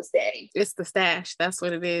said that was Daddy. It's the stash. That's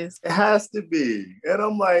what it is. It has to be. And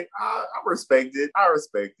I'm like, I respect it. It's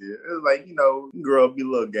like, you grow up, be a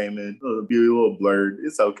little gaming, be a little blurred.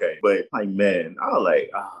 It's okay. But man, I was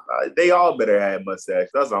like, they all better have mustache.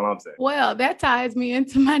 That's all I'm saying. Well, that ties me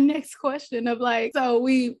into my next question of so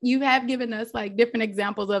you have given us different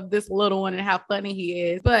examples of this little one and how funny he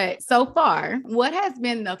is. But so far, what has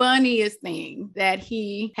been the funniest thing that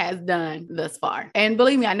he has done thus far? And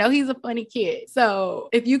believe me, I know he's a funny kid. So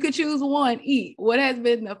if you could choose one each, what has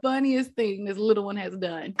been the funniest thing this little one has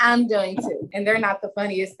done? I'm doing two. And they're not the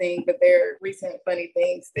funniest thing, but they're recent funny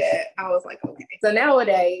things that I was like, okay. So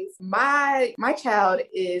nowadays, my child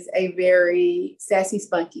is a very sassy,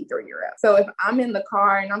 spunky 3-year-old. So if I'm in the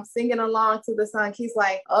car and I'm singing along to the song, he's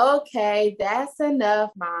like, okay, that's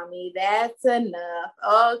enough, mommy. That's enough.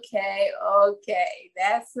 Okay,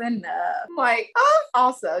 that's enough. I'm like, oh.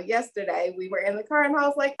 Also, yesterday we were in the car and I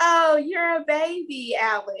was like, oh, you're a baby,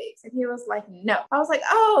 Alex. And he was like, no. I was like,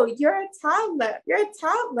 oh, you're a toddler. You're a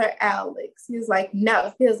toddler, Alex. He was like,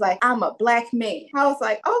 no. He was like, I'm a black man. I was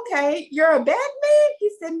like, okay, you're a bad man?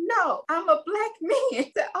 He said, no, I'm a black man.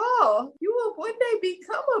 I said, oh, you will one day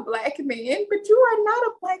become a black man, but you are not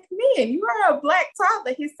a black man. You are a black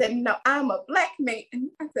toddler. He said, no, I'm a black man.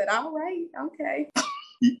 I said, all right, okay.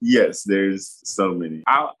 Yes, there's so many.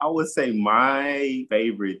 I would say my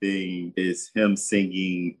favorite thing is him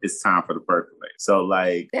singing "It's Time for the Percolate." So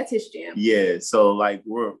that's his jam. Yeah. So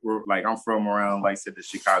we're I'm from around said the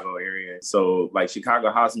Chicago area. So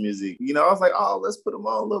Chicago house music, I was like, oh, let's put them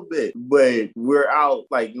on a little bit. But we're out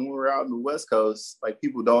when we're out in the West Coast,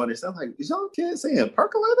 people don't understand. Is y'all kids saying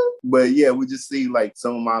percolator? But yeah, we just see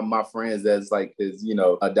some of my friends that's his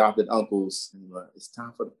adopted uncles. It's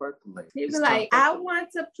time for the percolate. He'd be like, I want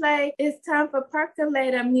to play. It's time for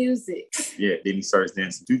percolator music. Yeah, then he starts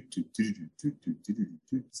dancing.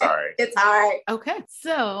 Sorry. It's all right. Okay.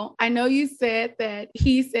 So I know you said that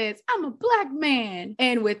he says, I'm a Black man.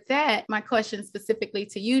 And with that, my question specifically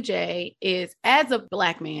to you, Jay, is as a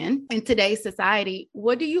Black man in today's society,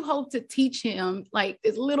 what do you hope to teach him, like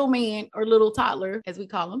this little man or little toddler, as we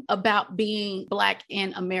call him, about being Black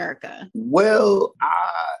in America? Well,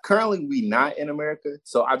 currently we not in America.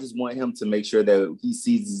 So I just want him to make sure that he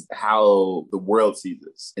sees how the world sees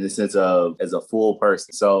us in the sense of as a full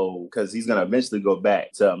person. So, because he's going to eventually go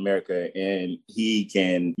back to America and he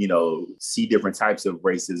can, see different types of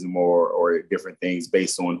racism or different things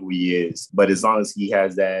based on who he is. But as long as he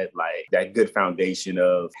has that good foundation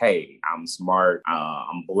of, hey, I'm smart,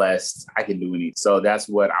 I'm blessed, I can do anything. So that's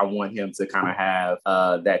what I want him to kind of have,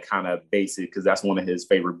 that kind of basic, because that's one of his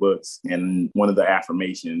favorite books. And one of the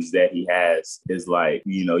affirmations that he has is like,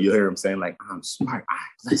 you'll hear him saying like, I'm smart, I'm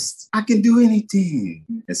blessed, I can do anything.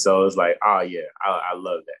 And so it's like, oh yeah, I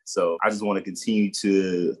love that. So I just want to continue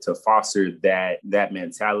to foster that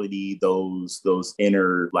mentality, those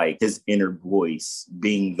inner, like his inner voice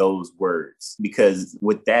being those words, because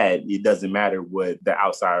with that, it doesn't matter what the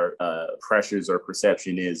outside pressures or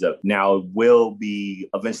perception is of. Now it will be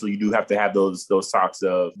eventually, you do have to have those talks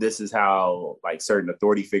of, this is how like certain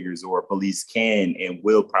authority figures or police can and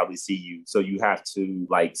will probably see you. So you have to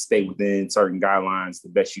like stay within certain guidelines the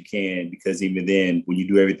best you can, because even then, when you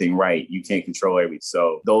do everything right, you can't control everything.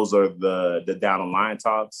 So those are the down the line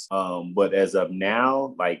talks. But as of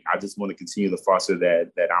now, like I just want to continue to foster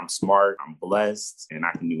that I'm smart, I'm blessed, and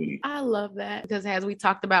I can do anything. I love that, because as we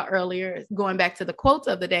talked about earlier, going back to the quotes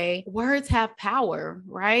of the day, words have power,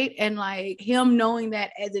 right? And like him knowing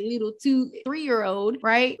that as a little 2-3-year-old,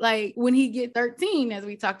 right? Like when he get 13, as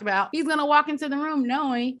we talked about, he's gonna walk into the room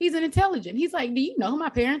knowing he's an intelligent. He's like, do you know who my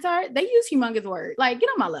parents are? They use humongous words. Like, get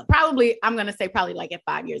on my level. I'm gonna say probably like at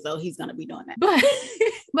 5 years old, he's gonna be doing that.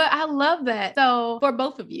 But I love that. So for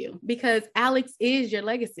both of you, because Alex is your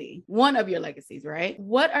legacy, one of your legacies, right?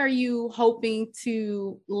 What are you hoping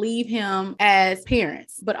to leave him as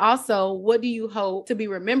parents? But also, what do you hope to be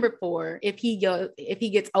remembered for if he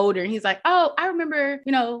gets older and he's like, oh, I remember,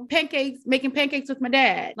 making pancakes with my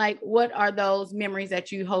dad. Like, what are those memories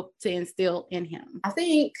that you hope to instill in him? I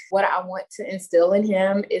think what I want to instill in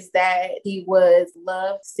him is that he was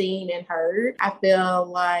loved, seen, and heard. I feel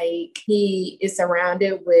like he is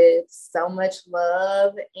surrounded with so much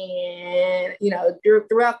love, and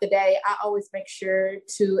throughout the day, I always make sure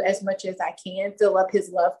to, as much as I can, fill up his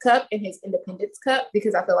love cup and his independence cup,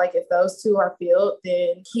 because I feel like if those two are filled,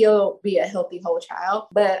 then he'll be a healthy whole child.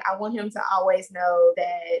 But I want him to always know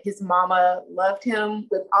that his mama loved him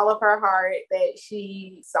with all of her heart, that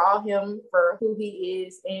she saw him for who he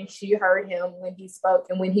is, and she heard him when he spoke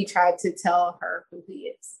and when he tried to tell her who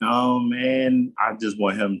he is. Oh man, I just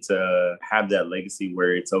want him to have that legacy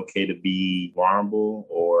where it's okay to be vulnerable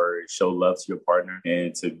or show love to your partner,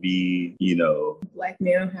 and to be, Black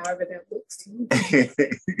man, however that looks to you.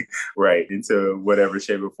 Right, into whatever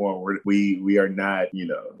shape or form. We are not,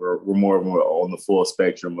 we're more on the full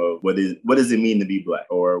spectrum of what does it mean to be Black,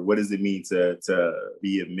 or what does it mean to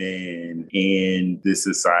be a man in this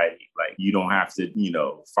society. Like, you don't have to,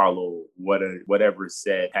 follow whatever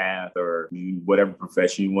set path or whatever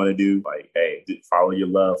profession you want to do. Like, hey, follow your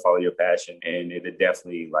love, follow your passion, and it'll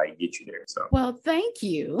definitely like get you there. So, well, thank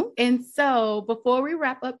you. And so before we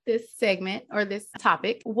wrap up this segment or this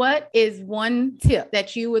topic, what is one tip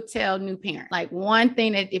that you would tell new parents? Like one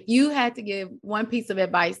thing that if you had to give one piece of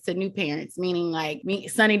advice to new parents, meaning like me,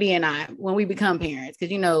 Sunny D and I, when we become parents,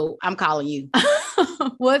 because I'm calling you.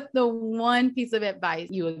 What's the one piece of advice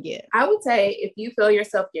you would give? I would say if you feel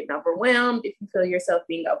yourself getting overwhelmed, if you feel yourself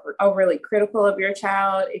being overly critical of your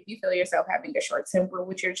child, if you feel yourself having a short temper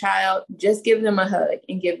with your child, just give them a hug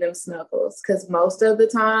and give them snuggles. Because most of the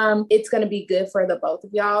time, it's going to be good for the both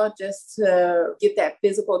of y'all just to get that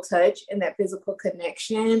physical touch and that physical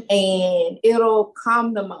connection, and it'll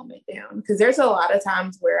calm the moment down. Because there's a lot of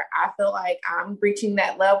times where I feel like I'm reaching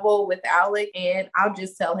that level with Alec, and I'll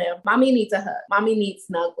just tell him, Mommy needs a hug. Mommy needs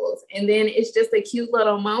snuggles. And then it's just a cute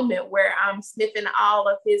little moment where I'm sniffing all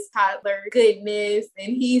of his toddler goodness,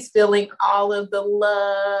 and he's feeling all of the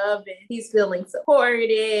love, and he's feeling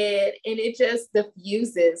supported, and it just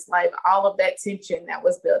diffuses like all of that tension that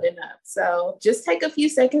was building up. So just take a few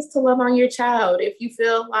seconds to love on your child if you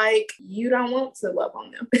feel like you don't want to love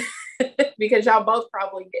on them. Because y'all both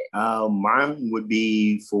probably did. Mine would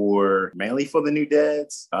be mainly for the new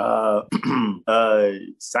dads.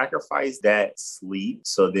 Sacrifice that sleep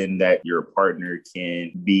so then that your partner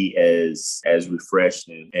can be as refreshed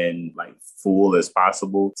and like full as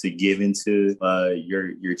possible to give into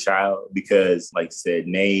your child. Because like I said,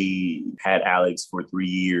 Nay had Alex for 3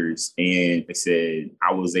 years, and I said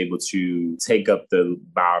I was able to take up the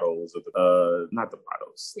bottles of not the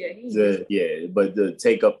bottles. But to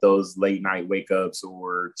take up those late night wake ups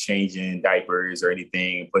or changing diapers or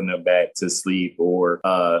anything, putting them back to sleep, or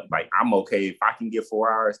like I'm okay if I can get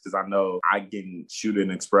 4 hours because I know I can shoot an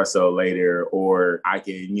espresso later, or I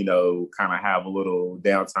can, kind of have a little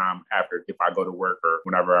downtime after if I go to work or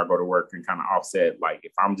whenever I go to work, and kind of offset. Like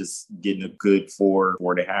if I'm just getting a good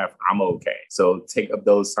 4.5, I'm okay. So take up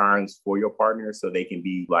those times for your partner so they can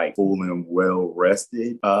be like full and well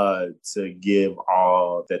rested to give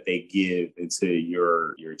all that they give into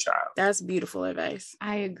your child. That's beautiful advice.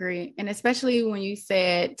 I agree. And especially when you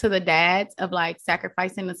said to the dads of like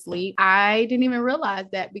sacrificing the sleep, I didn't even realize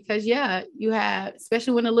that because you have,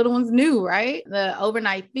 especially when the little one's new, right? The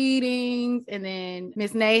overnight feedings, and then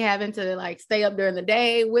Miss Nay having to like stay up during the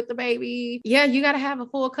day with the baby. Yeah, you got to have a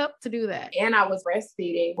full cup to do that. And I was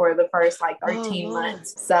breastfeeding for the first like 13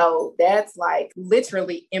 months. So that's like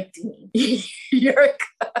literally emptying your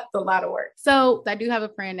cup. It's a lot of work. So I do have a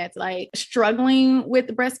friend that's like struggling with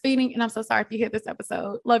breastfeeding, and I'm so sorry if you hear this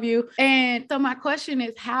episode. Love you. And so my question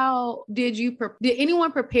is, how did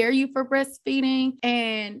anyone prepare you for breastfeeding?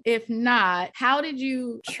 And if not, how did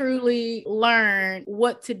you truly learn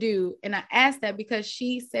what to do? And I asked that because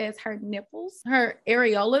she says her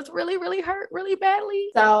areolas really, really hurt really badly.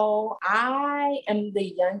 So I am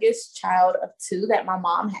the youngest child of 2 that my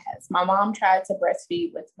mom has. My mom tried to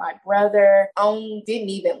breastfeed with my brother. Didn't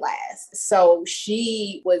even last. So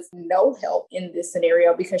she was no help in this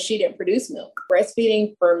scenario because she didn't produce milk.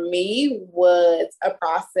 Breastfeeding for me was a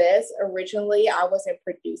process. Originally, I wasn't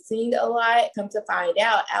producing a lot. Come to find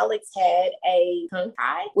out, Alex had a tongue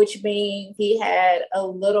tie, which means he had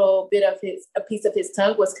a piece of his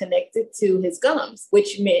tongue was connected to his gums,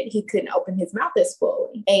 which meant he couldn't open his mouth as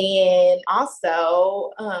fully. And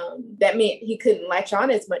also, that meant he couldn't latch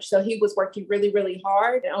on as much. So he was working really, really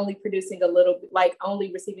hard and only producing a little bit, like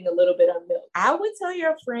only receiving a little bit of milk. I would tell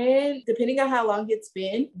your friend, depending on how long it's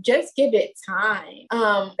been, just give it time.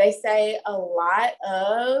 They say a lot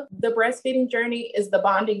of the breastfeeding journey is the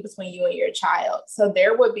bonding between you and your child. So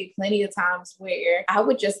there would be plenty of times where I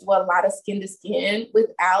would just do a lot of skin to skin with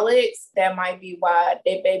Alex. That might be why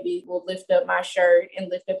that baby will lift up my shirt and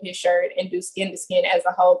lift up his shirt and do skin to skin as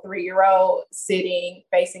a whole 3-year-old sitting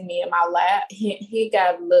facing me in my lap. He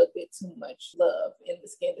got a little bit too much love in the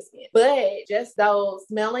skin to skin. But just those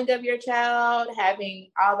smelling of your child, having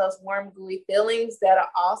all those warm, gooey feelings that'll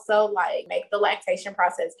also like make the lactation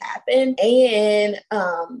process happen. And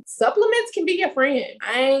supplements can be your friend.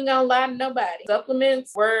 I ain't gonna lie to nobody.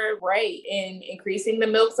 Supplements were great in increasing the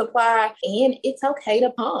milk supply, and it's okay to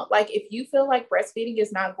pump. Like if you feel like breastfeeding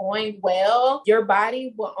is not going well, your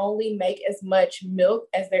body will only make as much milk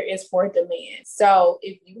as there is for demand. So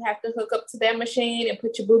if you have to hook up to that machine and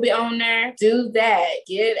put your booby on there, do that.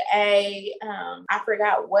 Get I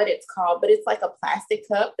forgot what it's called, but it's like a plastic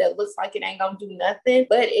cup that looks like it ain't gonna do nothing,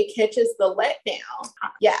 but it catches the letdown.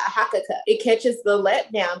 Yeah, a Haka cup. It catches the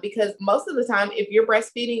letdown because most of the time, if you're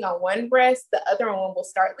breastfeeding on one breast, the other one will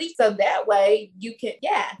start leaking. So that way you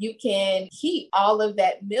can keep all of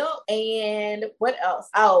that milk. And what else?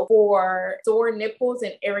 Oh, for sore nipples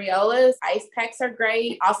and areolas, ice packs are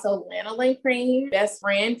great. Also lanolin cream, best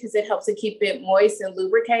friend, because it helps to keep it moist and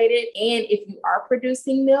lubricated. And if you are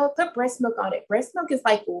producing milk, put breast milk on it. Breast milk is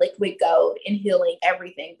like liquid gold in healing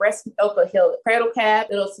everything. Breast milk will heal the cradle cap.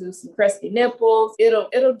 It'll soothe some crusty nipples. It'll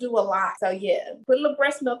do a lot. So yeah, put a little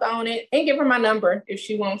breast milk on it and give her my number if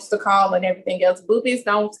she wants to call and everything else. Boobies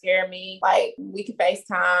don't scare me. Like we can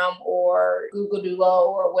FaceTime or Google Duo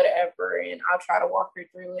or whatever, and I'll try to walk her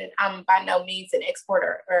through it. I'm by no means an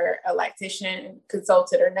expert or a lactation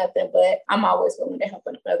consultant or nothing, but I'm always willing to help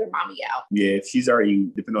another mommy out. Yeah, if she's already,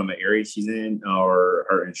 depending on the area she's in or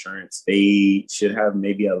her insurance, they should have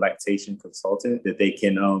maybe a lactation consultant that they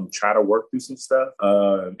can try to work through some stuff.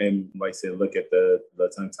 And like I said, look at the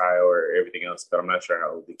tongue tie or everything else, but I'm not sure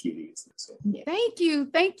how the key is. So. Yeah.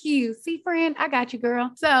 Thank you. See, friend, I got you,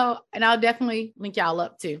 girl. So, and I'll definitely link y'all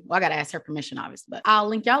up too. Well, I got to ask her permission, obviously, but I'll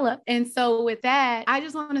link y'all up. And so with that, I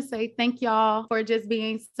just want to say thank y'all for just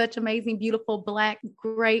being such amazing, beautiful, Black,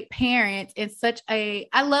 great parents and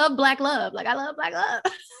I love Black love. Like I love Black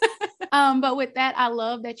love. But with that, I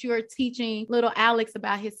love that you are teaching little Alex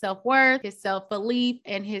about his self-worth, his self-belief,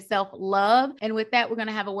 and his self-love. And with that, we're going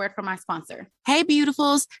to have a word from our sponsor. Hey,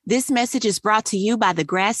 beautifuls. This message is brought to you by The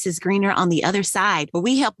Grass is Greener on the Other Side, where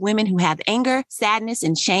we help women who have anger, sadness,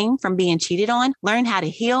 and shame from being cheated on learn how to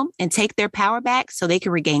heal and take their power back so they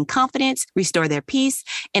can regain confidence, restore their peace,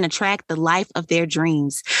 and attract the life of their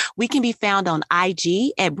dreams. We can be found on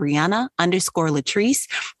IG at Brianna_Latrice.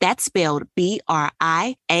 That's spelled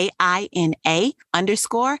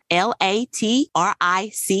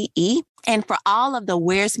BRIAINA_LATRICE. And for all of the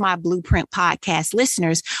Where's My Blueprint podcast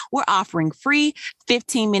listeners, we're offering free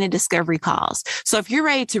 15-minute discovery calls. So if you're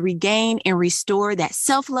ready to regain and restore that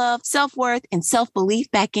self-love, self-worth, and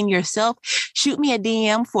self-belief back in yourself, shoot me a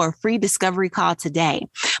DM for a free discovery call today.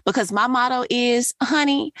 Because my motto is,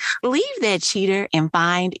 honey, leave that cheater and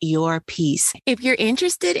find your peace. If you're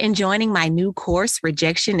interested in joining my new course,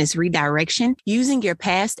 Rejection is Redirection, using your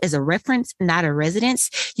past as a reference, not a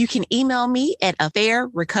residence, you can email me at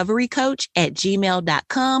affairrecoverycoach@gmail.com,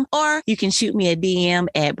 or you can shoot me a DM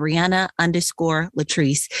at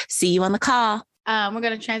Brianna_Latrice. See you on the call. We're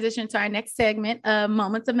going to transition to our next segment of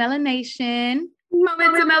Moments of Melanation.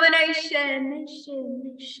 Moments of Melanation.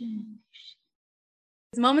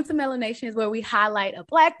 Moments of Melanation is where we highlight a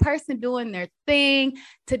Black person doing their thing.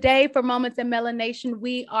 Today, for Moments of Melanation,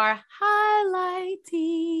 we are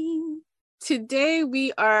highlighting. Today,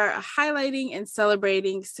 we are highlighting and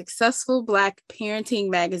celebrating Successful Black Parenting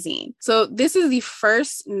Magazine. So this is the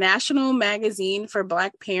first national magazine for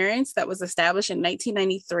Black parents that was established in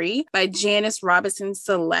 1993 by Janice Robinson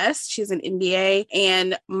Celeste. She's an MBA,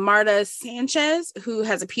 and Marta Sanchez, who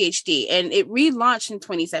has a PhD, and it relaunched in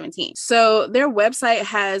 2017. So their website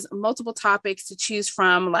has multiple topics to choose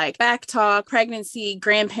from, like back talk, pregnancy,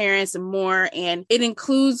 grandparents, and more. And it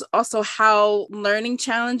includes also how learning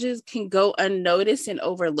challenges can go unnoticed and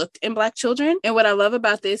overlooked in Black children. And what I love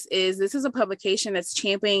about this is a publication that's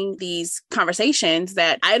championing these conversations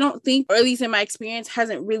that I don't think, or at least in my experience,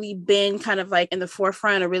 hasn't really been kind of like in the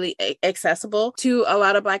forefront or really accessible to a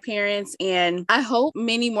lot of Black parents. And I hope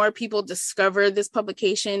many more people discover this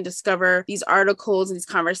publication, discover these articles and these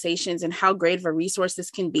conversations and how great of a resource this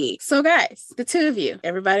can be. So guys, the two of you,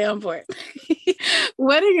 everybody on board,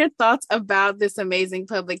 what are your thoughts about this amazing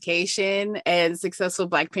publication and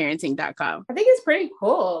successfulblackparenting.com? I think it's pretty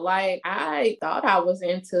cool. Like, I thought I was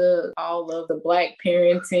into all of the Black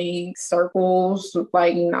parenting circles,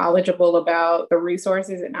 like knowledgeable about the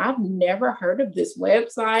resources, and I've never heard of this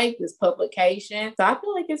website, this publication. So I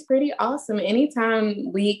feel like it's pretty awesome.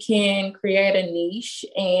 Anytime we can create a niche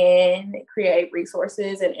and create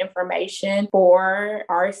resources and information for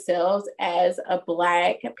ourselves as a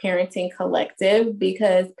Black parenting collective,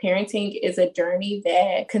 because parenting is a journey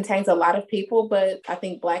that contains a lot of people, but I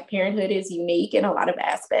think Black parenthood is unique in a lot of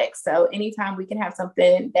aspects. So anytime we can have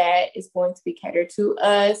something that is going to be catered to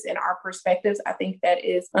us and our perspectives, I think that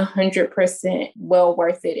is 100% well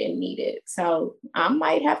worth it and needed. So I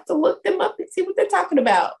might have to look them up and see what they're talking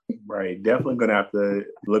about. Right. Definitely going to have to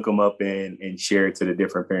look them up and share it to the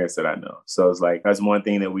different parents that I know. So it's like, that's one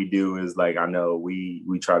thing that we do is like, I know we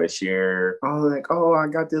try to share, I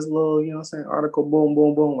got this little, article, boom,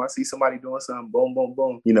 boom, boom. I see somebody doing something, boom, boom,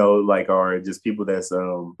 boom, or just people that's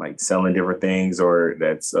like selling different things or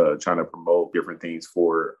that's trying to promote different things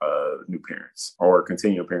for new parents or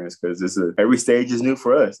continuing parents, because every stage is new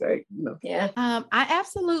for us. Yeah. I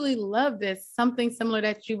absolutely love this. Something similar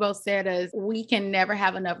that you both said is we can never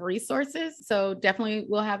have enough resources. So definitely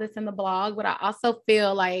we'll have this in the blog, but I also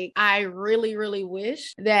feel like I really, really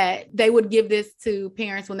wish that they would give this to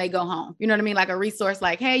parents when they go home. You know what I mean? Like a resource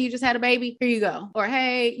like, hey, you just had a baby, here you go. Or,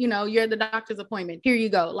 hey, you're at the doctor's appointment, here you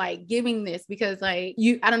go. Like giving this, because like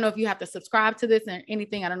I don't know if you have to subscribe to this or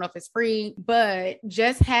anything. I don't know if it's free, but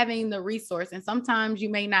just having the resource. And sometimes you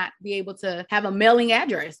may not be able to have a mailing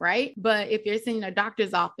address, right? But if you're sending a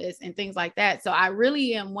doctor's office and things like that. So I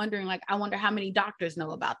really am wondering, I wonder how many doctors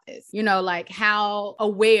know about this, like how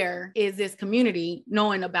aware is this community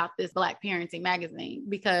knowing about this Black Parenting Magazine?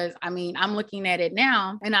 Because I'm looking at it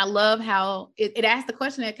now and I love how it asked the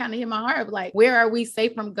question that kind of hit my heart of like, where are we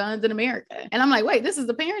safe from guns in America? And I'm like, wait, this is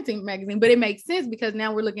the parenting magazine, but it makes sense because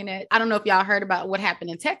now we're looking at, I don't know if y'all heard about what happened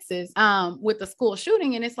in Texas with the school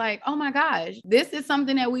shooting. And it's like, oh my gosh, this is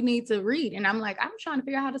something that we need to read. And I'm like, I'm trying to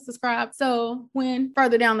figure out how to subscribe. So when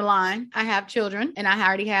further down the line, I have children and I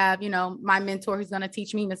already have, my mentor who's going to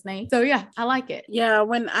teach me, Miss Nate. So yeah, I like it. Yeah.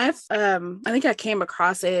 When I think I came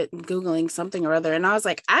across it Googling something or other, and I was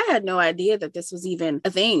like, I had no idea that this was even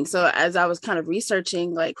a thing. So as I was kind of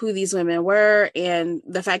researching like who these women were and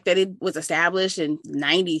the fact that it was established in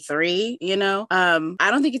 93, I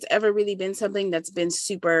don't think it's ever really been something that's been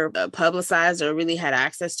super publicized or really had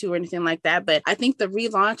access to or anything like that. But I think the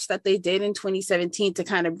relaunch that they did in 2017 to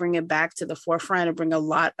kind of bring it back to the forefront and bring a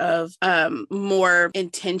lot of more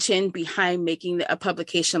intention behind making a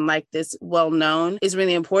publication like this well known is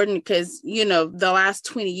really important, because, you know, the last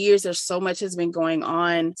 20 years, there's so much has been going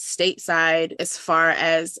on stateside as far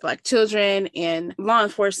as Black children and law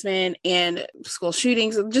enforcement and school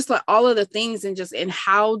shootings, just like all of the things, and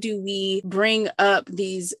how do we bring up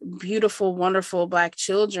these beautiful, wonderful Black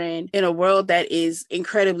children in a world that is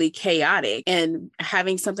incredibly chaotic, and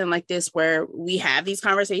having something like this where we have these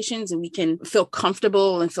conversations and we can feel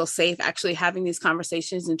comfortable and feel safe actually having these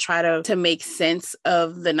conversations and try to make sense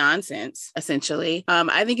of the nonsense, essentially.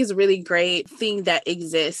 I think is a really great thing that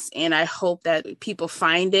exists, and I hope that people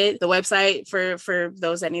find it. The website for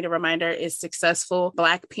those that need a reminder is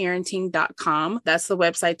successfulblackparenting.com. That's the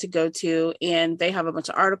website to go to, and they have a bunch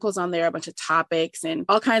of articles on there, a bunch of topics, and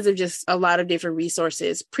all kinds of just a lot of different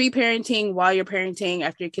resources, pre-parenting, while you're parenting,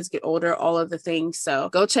 after your kids get older, all of the things. So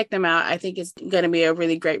go check them out. I think it's going to be a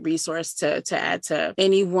really great resource to add to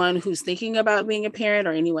anyone who's thinking about being a parent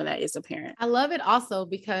or anyone that is a parent. I love it also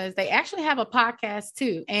because they actually have a podcast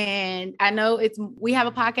too. And I know we have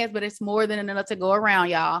a podcast, but it's more than enough to go around,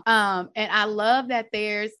 y'all. And I love that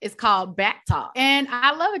it's called Back Talk. And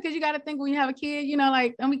I love it because you got to think when you have a kid, you know,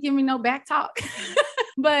 like, don't be giving me no back talk.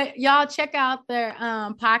 But y'all check out their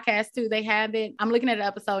podcast too. They have it. I'm looking at an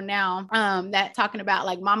episode now that talking about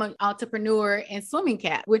like Mama Entrepreneur and Swimming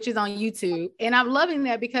Cap, which is on YouTube. And I'm loving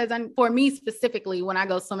that because for me specifically, when I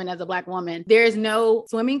go swimming as a Black woman, there's no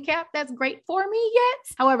swimming cap that's great for me yet.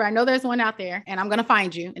 However, I know there's one out there and I'm going to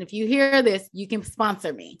find you. And if you hear this, you can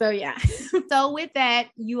sponsor me. So yeah. So with that,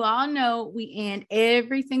 you all know we end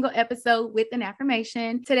every single episode with an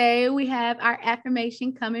affirmation. Today we have our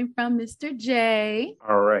affirmation coming from Mr. J.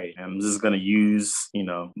 All right. I'm just going to use,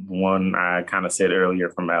 one I kind of said earlier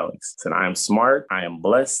from Alex. Said, I am smart. I am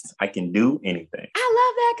blessed. I can do anything. I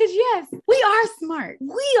love that because yes, we are smart.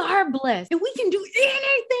 We are blessed and we can do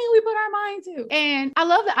anything we put our mind to. And I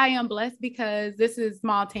love that I am blessed because this is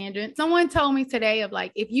small tangent. Someone told me today of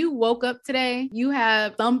like, if you woke up today, you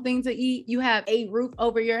have something to eat, you have a roof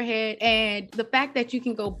over your head, and the fact that you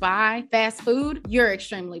can go buy fast food, you're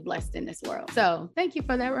extremely blessed in this world. So thank you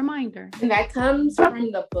for that reminder. And that comes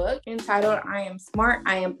from the book entitled I Am Smart,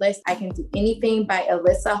 I Am Blessed, I Can Do Anything by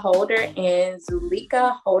Alyssa Holder and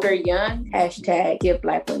Zulika Holder Young. # give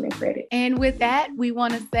Black women credit. And with that, we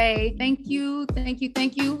want to say thank you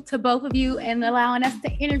to both of you and allowing us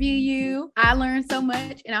to interview you. I learned so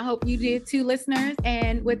much and I hope you did too, listeners.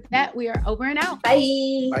 And with that, we are over and out.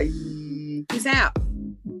 Bye. Bye. Peace out.